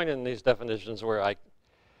 There's a point in these definitions where I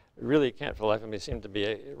really can't for the life of me seem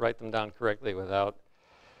to write them down correctly without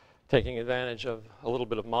taking advantage of a little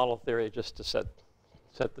bit of model theory just to set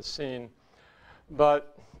the scene.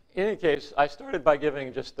 But in any case, I started by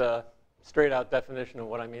giving just a straight out definition of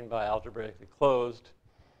what I mean by algebraically closed.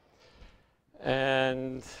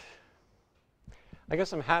 And I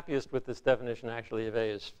guess I'm happiest with this definition actually of A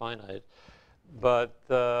is finite. But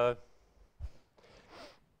no,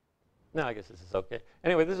 I guess this is okay.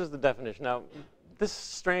 Anyway, this is the definition. Now, this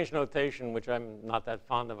strange notation, which I'm not that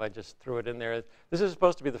fond of, I just threw it in there. This is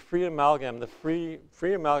supposed to be the free amalgam. The free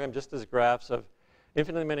amalgam just as graphs of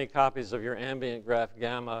infinitely many copies of your ambient graph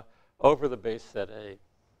gamma over the base set A.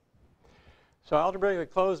 So algebraically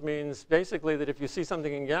closed means basically that if you see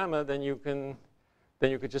something in gamma, then you could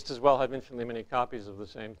just as well have infinitely many copies of the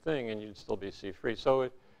same thing and you'd still be C-free.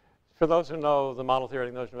 So for those who know the model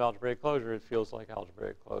theoretic notion of algebraic closure, it feels like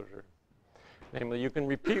algebraic closure. Namely, you can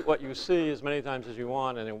repeat what you see as many times as you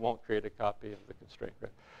want and it won't create a copy of the constraint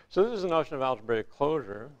graph. So this is the notion of algebraic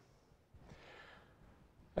closure.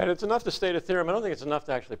 And it's enough to state a theorem. I don't think it's enough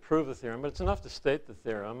to actually prove the theorem, but it's enough to state the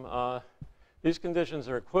theorem. These conditions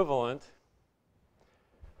are equivalent.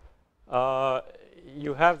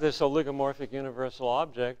 You have this oligomorphic universal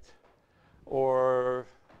object, or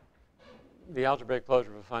the algebraic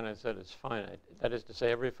closure of a finite set is finite. That is to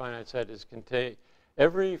say, every finite set is contained.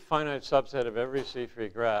 Every finite subset of every C-free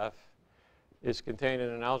graph is contained in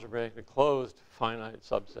an algebraically closed finite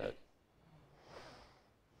subset.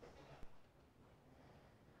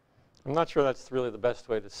 I'm not sure that's really the best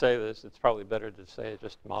way to say this. It's probably better to say it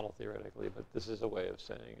just model theoretically, but this is a way of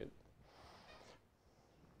saying it.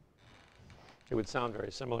 It would sound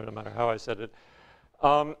very similar no matter how I said it.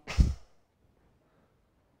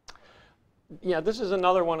 Yeah, this is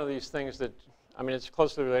another one of these things that, I mean, it's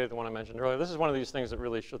closely related to the one I mentioned earlier. This is one of these things that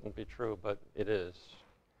really shouldn't be true, but it is.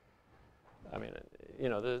 I mean, you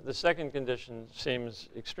know, the second condition seems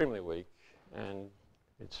extremely weak, and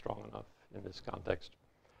it's strong enough in this context.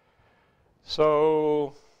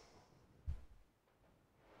 So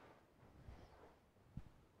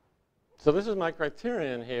this is my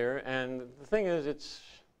criterion here, and the thing is, it's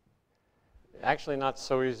actually not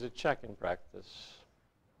so easy to check in practice.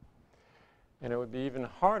 And it would be even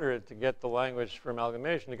harder to get the language for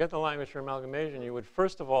amalgamation. To get the language for amalgamation, you would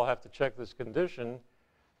first of all have to check this condition,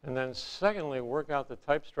 and then secondly, work out the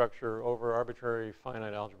type structure over arbitrary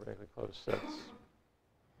finite algebraically closed sets.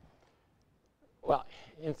 Well,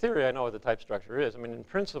 in theory, I know what the type structure is. I mean, in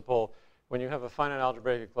principle, when you have a finite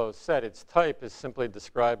algebraically closed set, its type is simply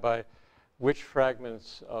described by which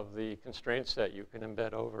fragments of the constraint set you can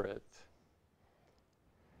embed over it.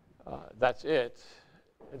 That's it.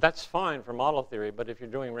 That's fine for model theory, but if you're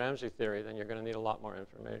doing Ramsey theory, then you're going to need a lot more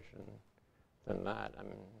information than that. I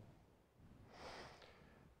mean,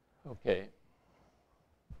 okay.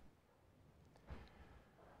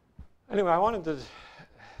 Anyway, I wanted to,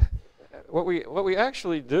 what we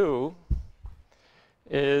actually do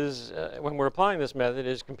is, when we're applying this method,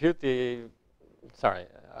 is compute the, sorry,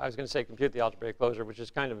 I was going to say compute the algebraic closure, which is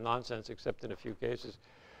kind of nonsense except in a few cases.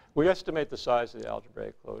 We estimate the size of the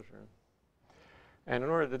algebraic closure. And in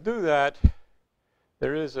order to do that,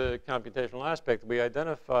 there is a computational aspect. We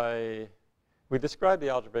describe the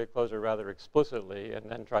algebraic closure rather explicitly and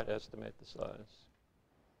then try to estimate the size.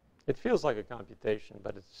 It feels like a computation,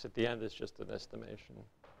 but it's, at the end, it's just an estimation.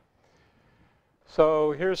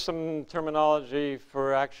 So here's some terminology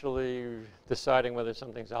for actually deciding whether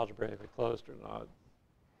something's algebraically closed or not.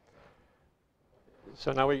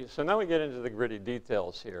 So now we get into the gritty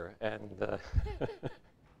details here, and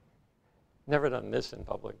never done this in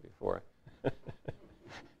public before.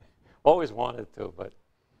 Always wanted to, but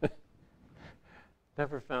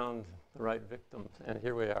never found the right victims, and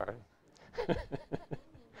here we are.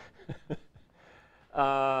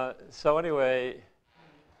 So anyway,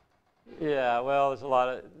 yeah,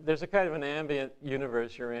 well, there's a kind of an ambient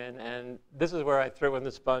universe you're in, and this is where I threw in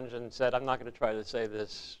the sponge and said, I'm not going to try to say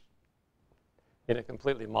this in a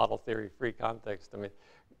completely model theory free context. I mean,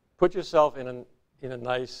 put yourself in a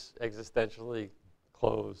nice existentially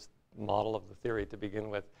closed model of the theory to begin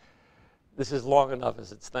with. This is long enough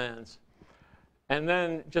as it stands. And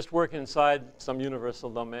then just work inside some universal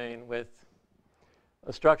domain with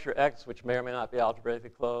a structure X, which may or may not be algebraically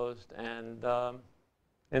closed, and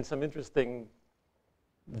some interesting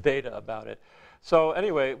data about it. So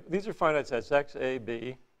anyway, these are finite sets, X, A,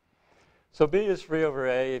 B. So B is free over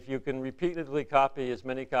A. If you can repeatedly copy as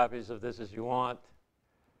many copies of this as you want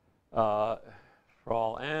for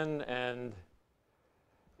all n, and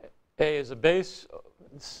A is a base.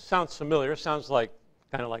 Sounds familiar. Sounds like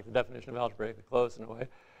kind of like the definition of algebraically closed in a way.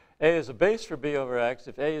 A is a base for B over X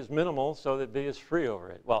if A is minimal so that B is free over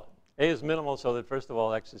it. Well, A is minimal so that, first of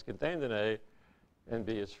all, X is contained in A, and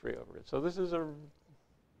B is free over it. So this is a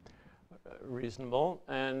reasonable.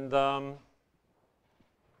 And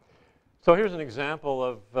so here's an example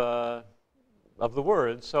of the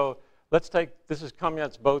words. So let's take, this is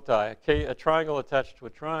Kamyat's bow tie, a triangle attached to a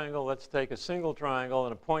triangle. Let's take a single triangle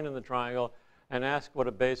and a point in the triangle and ask what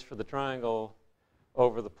a base for the triangle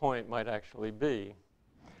over the point might actually be.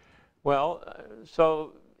 Well,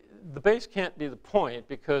 so the base can't be the point,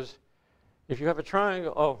 because if you have a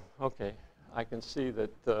triangle, oh, okay, I can see that,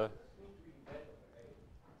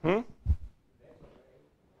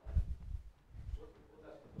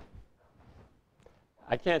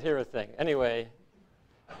 I can't hear a thing. Anyway,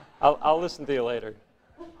 I'll listen to you later.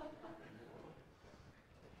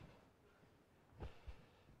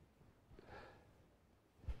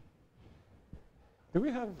 Do we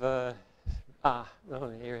have,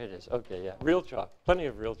 no, here it is. Okay, yeah, real chalk, plenty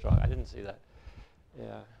of real chalk. I didn't see that.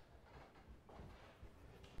 Yeah.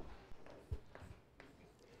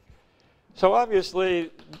 So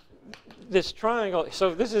obviously, this triangle,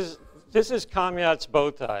 so this is Kamyat's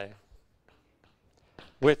bow tie.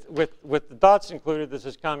 With the dots included, this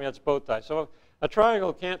is Kamyat's bow tie. So a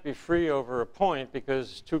triangle can't be free over a point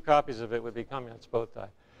because two copies of it would be Kamyat's bow tie.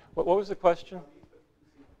 What was the question?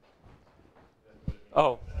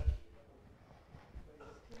 Oh.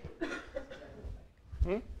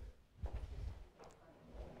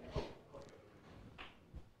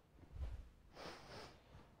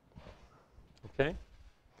 Okay.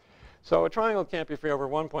 So a triangle can't be free over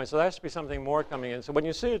one point, so there has to be something more coming in. So when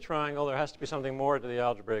you see a triangle, there has to be something more to the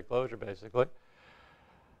algebraic closure, basically.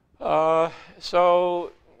 And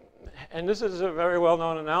this is a very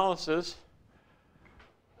well-known analysis.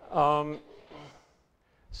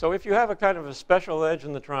 So if you have a kind of a special edge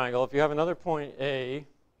in the triangle, if you have another point A,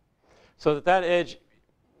 so that edge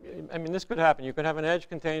I mean, this could happen. You could have an edge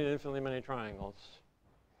contained in infinitely many triangles.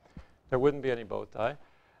 There wouldn't be any bow tie.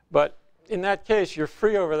 But in that case, you're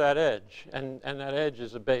free over that edge, and that edge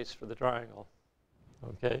is a base for the triangle.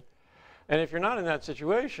 Okay? And if you're not in that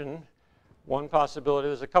situation, one possibility,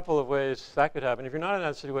 there's a couple of ways that could happen. If you're not in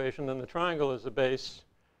that situation, then the triangle is a base.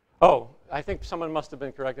 Oh, I think someone must have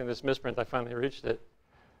been correcting this misprint. I finally reached it.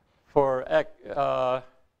 For x,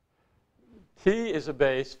 T is a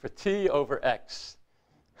base for T over X.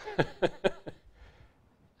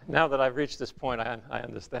 Now that I've reached this point, I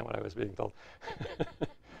understand what I was being told.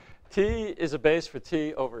 T is a base for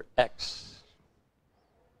T over X.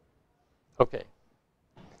 Okay.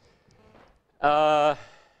 All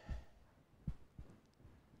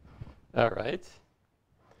right.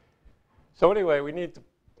 So anyway, we need to,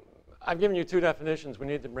 I've given you two definitions. We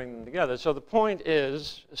need to bring them together. So the point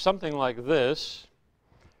is something like this.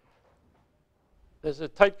 There's a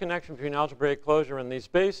tight connection between algebraic closure and these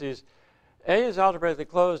bases. A is algebraically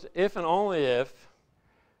closed if and only if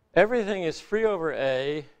everything is free over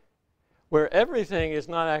A, where everything is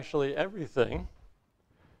not actually everything.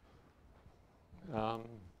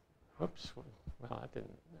 Whoops. Well, that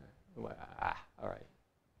didn't. All right.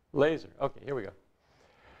 Laser. Okay, here we go.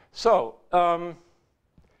 So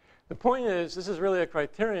the point is, this is really a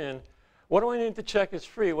criterion. What do I need to check is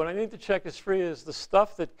free? What I need to check is free is the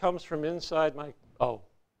stuff that comes from inside my, oh,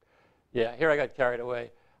 yeah, here I got carried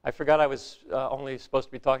away. I forgot I was only supposed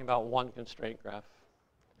to be talking about one constraint graph.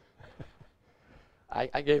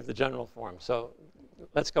 I gave the general form. So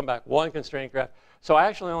let's come back. One constraint graph. So I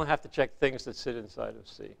actually only have to check things that sit inside of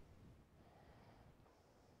C.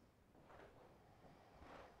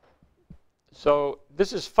 So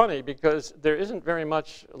this is funny because there isn't very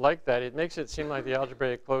much like that. It makes it seem like the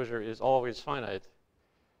algebraic closure is always finite.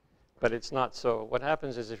 But it's not so. What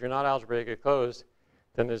happens is if you're not algebraically closed,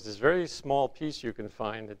 then there's this very small piece you can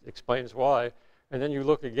find that explains why. And then you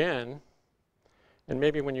look again. And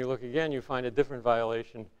maybe when you look again, you find a different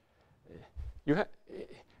violation.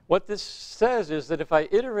 What this says is that if I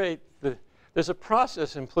iterate, there's a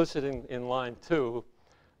process implicit in line 2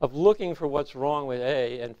 of looking for what's wrong with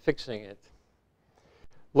A and fixing it.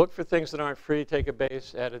 Look for things that aren't free, take a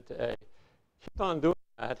base, add it to A. Keep on doing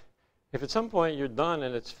that. If at some point you're done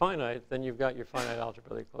and it's finite, then you've got your finite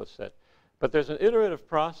algebraically closed set. But there's an iterative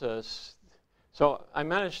process. So I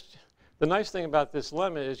managed, the nice thing about this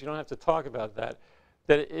lemma is you don't have to talk about that.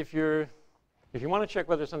 That if you want to check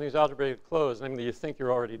whether something's algebraically closed, namely you think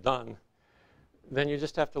you're already done, then you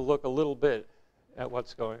just have to look a little bit at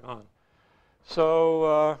what's going on.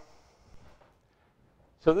 So,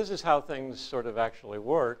 so this is how things sort of actually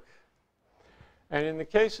work. And in the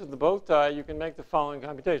case of the bow tie, you can make the following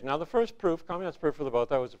computation. Now, the first proof, Kamiat's proof for the bow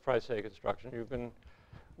tie was a Price-A construction.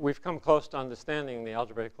 We've come close to understanding the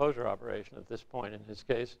algebraic closure operation at this point in his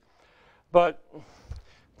case. But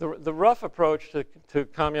the rough approach to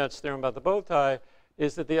Kamiat's theorem about the bow tie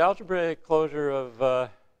is that the algebraic closure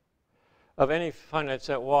of any finite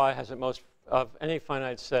set Y has at most, of any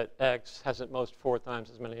finite set X has at most 4 times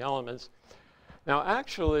as many elements. Now,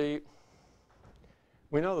 actually,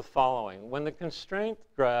 we know the following. When the constraint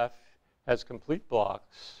graph has complete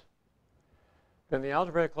blocks, then the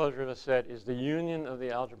algebraic closure of a set is the union of the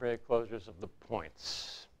algebraic closures of the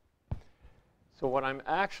points. So what I'm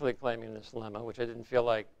actually claiming in this lemma, which I didn't feel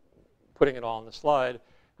like putting it all on the slide,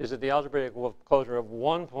 is that the algebraic closure of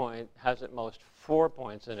one point has at most 4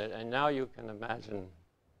 points in it. And now you can imagine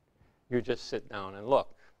you just sit down and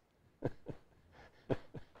look.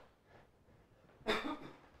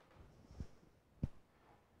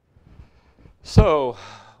 So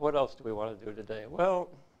what else do we want to do today? Well,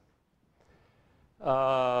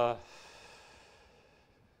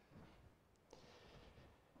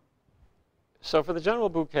 so for the general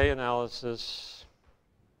bouquet analysis,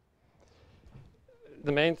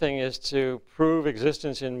 the main thing is to prove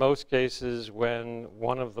existence in most cases when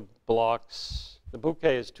one of the blocks, the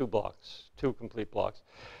bouquet is 2 blocks, 2 complete blocks.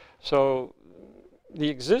 So the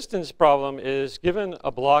existence problem is given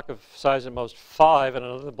a block of size at most 5 and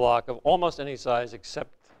another block of almost any size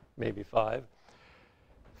except maybe 5,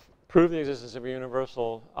 prove the existence of a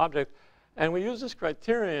universal object. And we use this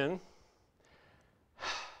criterion,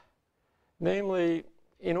 namely,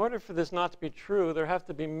 in order for this not to be true, there have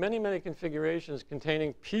to be many, many configurations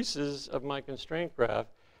containing pieces of my constraint graph.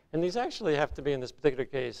 And these actually have to be, in this particular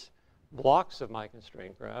case, blocks of my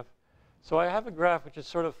constraint graph. So I have a graph which is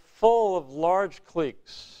sort of full of large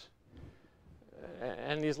cliques.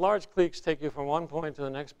 And these large cliques take you from one point to the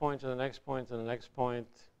next point to the next point to the next point.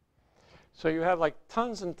 So you have like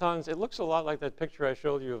tons and tons. It looks a lot like that picture I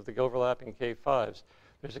showed you of the overlapping K5s.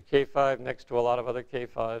 There's a K5 next to a lot of other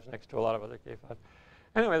K5s, next to a lot of other K5s.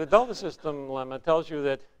 Anyway, the delta system lemma tells you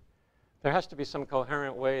that there has to be some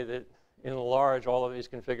coherent way that in large all of these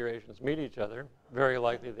configurations meet each other. Very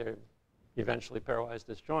likely they're eventually pairwise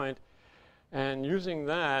disjoint. And using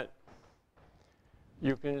that,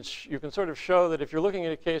 you can sort of show that if you're looking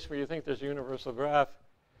at a case where you think there's a universal graph,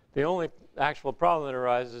 the only actual problem that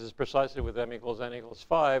arises is precisely with m equals n equals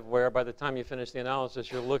 5, where by the time you finish the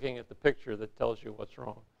analysis, you're looking at the picture that tells you what's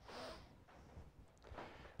wrong,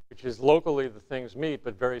 which is locally the things meet,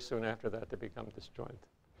 but very soon after that they become disjoint,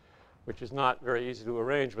 which is not very easy to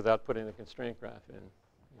arrange without putting the constraint graph in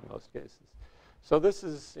most cases. So this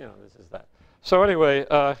is, this is that. So anyway,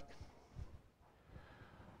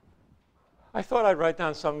 I thought I'd write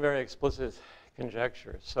down some very explicit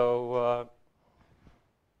conjecture. So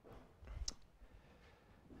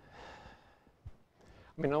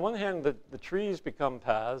I mean, on one hand, the trees become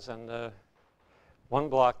paths, and one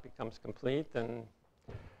block becomes complete. And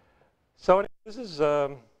so this is, I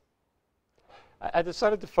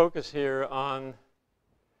decided to focus here on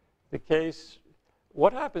the case,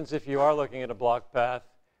 what happens if you are looking at a block path,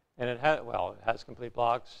 and it has complete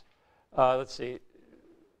blocks. Let's see.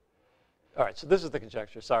 All right, so this is the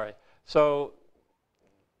conjecture, sorry. So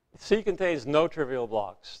C contains no trivial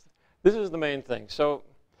blocks. This is the main thing. So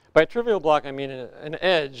by a trivial block, I mean an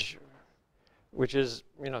edge, which is,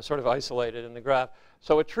 sort of isolated in the graph.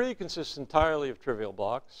 So a tree consists entirely of trivial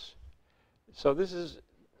blocks. So this is,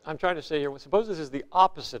 I'm trying to say here, suppose this is the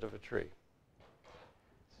opposite of a tree.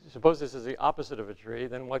 Suppose this is the opposite of a tree,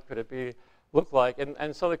 then what could it look like?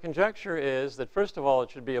 And so the conjecture is that, first of all, it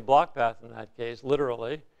should be a block path in that case,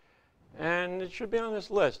 literally. And it should be on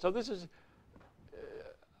this list. So this is,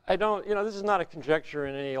 this is not a conjecture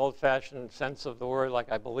in any old-fashioned sense of the word,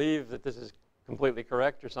 like I believe that this is completely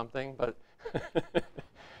correct or something, but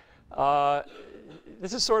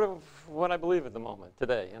this is sort of what I believe at the moment,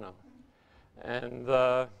 today, And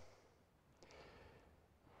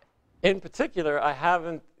in particular, I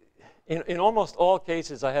haven't, in almost all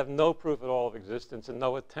cases, I have no proof at all of existence and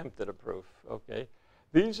no attempt at a proof, okay?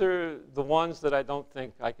 These are the ones that I don't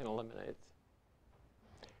think I can eliminate.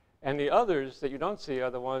 And the others that you don't see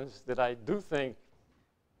are the ones that I do think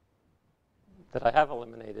that I have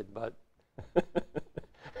eliminated, but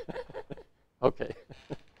okay.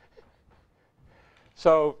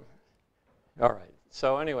 So, all right.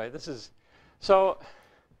 So anyway, so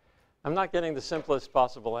I'm not getting the simplest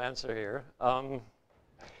possible answer here.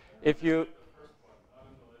 If you...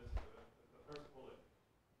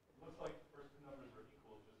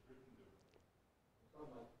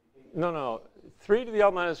 No. 3 to the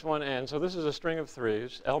L minus 1 n. So this is a string of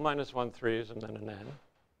 3s, L minus 1 3s, and then an n.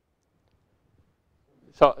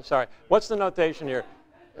 So, sorry, what's the notation here?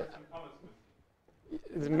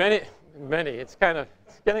 Many. It's kind of,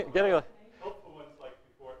 getting a...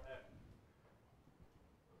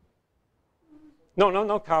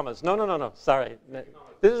 No commas. No. Sorry.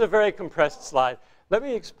 This is a very compressed slide. Let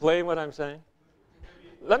me explain what I'm saying.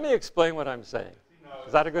 Is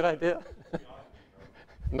that a good idea?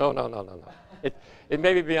 No. It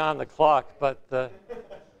may be beyond the clock, but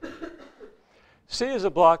C is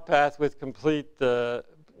a block path with complete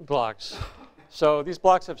blocks. So these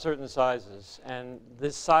blocks have certain sizes, and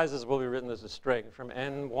these sizes will be written as a string from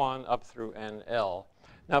n1 up through nl.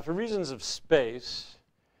 Now, for reasons of space,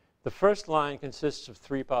 the first line consists of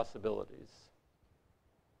 3 possibilities.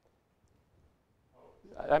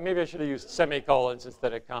 Maybe I should have used semicolons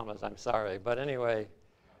instead of commas, I'm sorry. But anyway,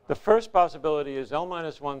 the first possibility is L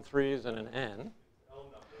minus 1 3s and an n.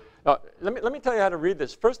 Let me tell you how to read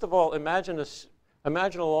this. First of all, imagine a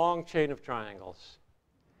long chain of triangles.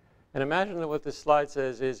 And imagine that what this slide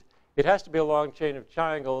says is it has to be a long chain of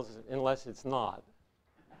triangles unless it's not.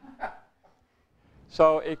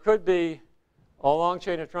 So it could be a long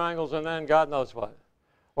chain of triangles and then God knows what.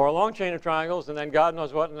 Or a long chain of triangles and then God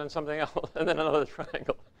knows what and then something else and then another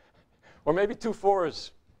triangle. Or maybe 2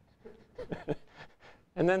 4s.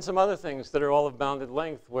 And then some other things that are all of bounded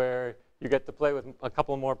length where you get to play with a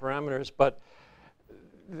couple more parameters. But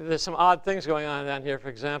there's some odd things going on down here. For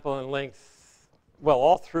example, in length, well,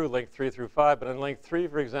 all through length 3 through 5. But in length 3,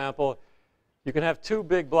 for example, you can have 2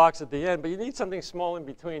 big blocks at the end. But you need something small in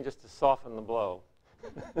between just to soften the blow.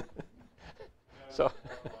 So,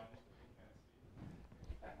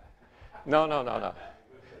 no.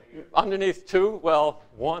 Underneath 2, well,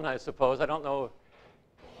 1, I suppose. I don't know.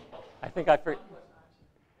 I think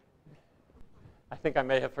I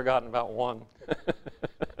may have forgotten about 1.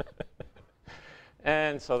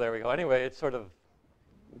 And so there we go. Anyway, it's sort of,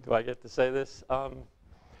 do I get to say this? A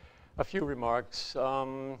few remarks.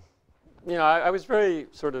 I was very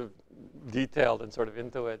sort of detailed and sort of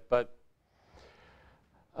into it, but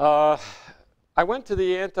I I went to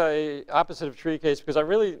the anti-opposite of tree case because I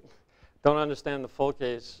really don't understand the full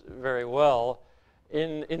case very well.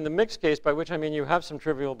 In the mixed case, by which I mean you have some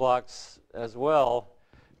trivial blocks as well,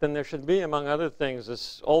 then there should be, among other things,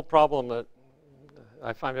 this old problem that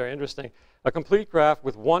I find very interesting, a complete graph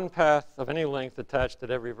with one path of any length attached at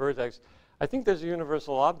every vertex. I think there's a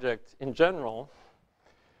universal object in general,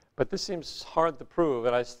 but this seems hard to prove.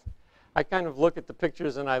 And I kind of look at the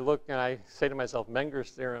pictures and I look and I say to myself, Menger's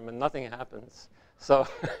theorem, and nothing happens. So,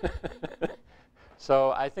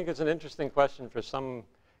 so I think it's an interesting question for some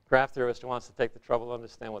graph theorist who wants to take the trouble to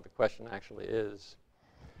understand what the question actually is.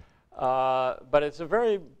 But it's a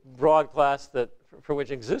very broad class that, for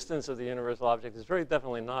which existence of the universal object is very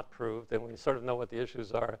definitely not proved, and we sort of know what the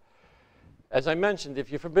issues are. As I mentioned,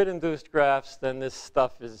 if you forbid induced graphs, then this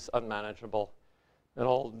stuff is unmanageable. An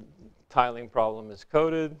old tiling problem is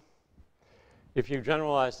coded. If you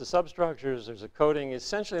generalize the substructures, there's a coding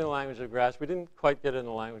essentially in the language of graphs. We didn't quite get it in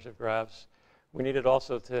the language of graphs. We needed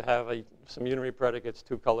also to have some unary predicates,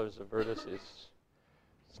 2 colors of vertices.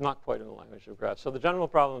 It's not quite in the language of graphs. So the general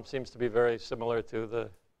problem seems to be very similar to the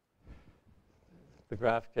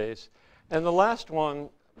graph case. And the last one,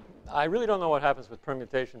 I really don't know what happens with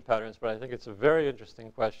permutation patterns, but I think it's a very interesting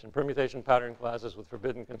question. Permutation pattern classes with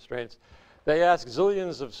forbidden constraints. They ask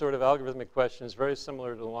zillions of sort of algorithmic questions, very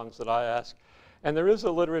similar to the ones that I ask. And there is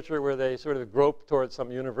a literature where they sort of grope towards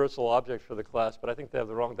some universal object for the class, but I think they have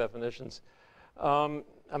the wrong definitions. I mean,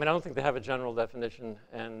 I don't think they have a general definition,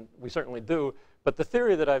 and we certainly do. But the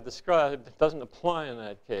theory that I've described doesn't apply in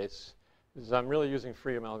that case, because I'm really using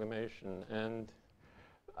free amalgamation. And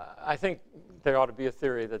I think there ought to be a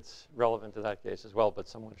theory that's relevant to that case as well, but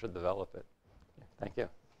someone should develop it. Thank you.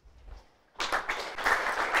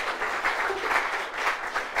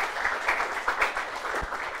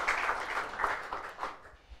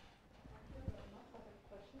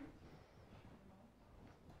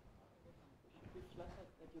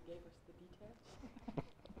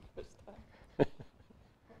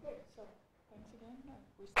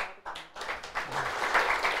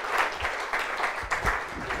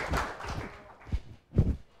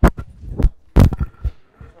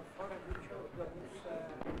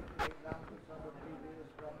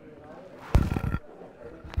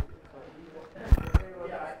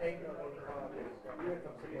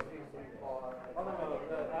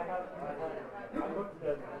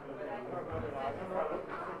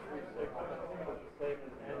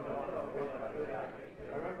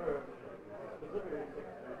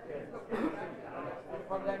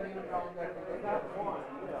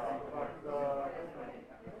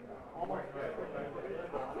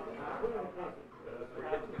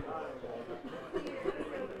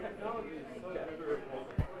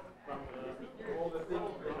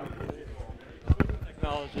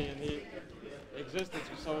 Technology and the existence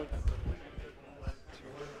of so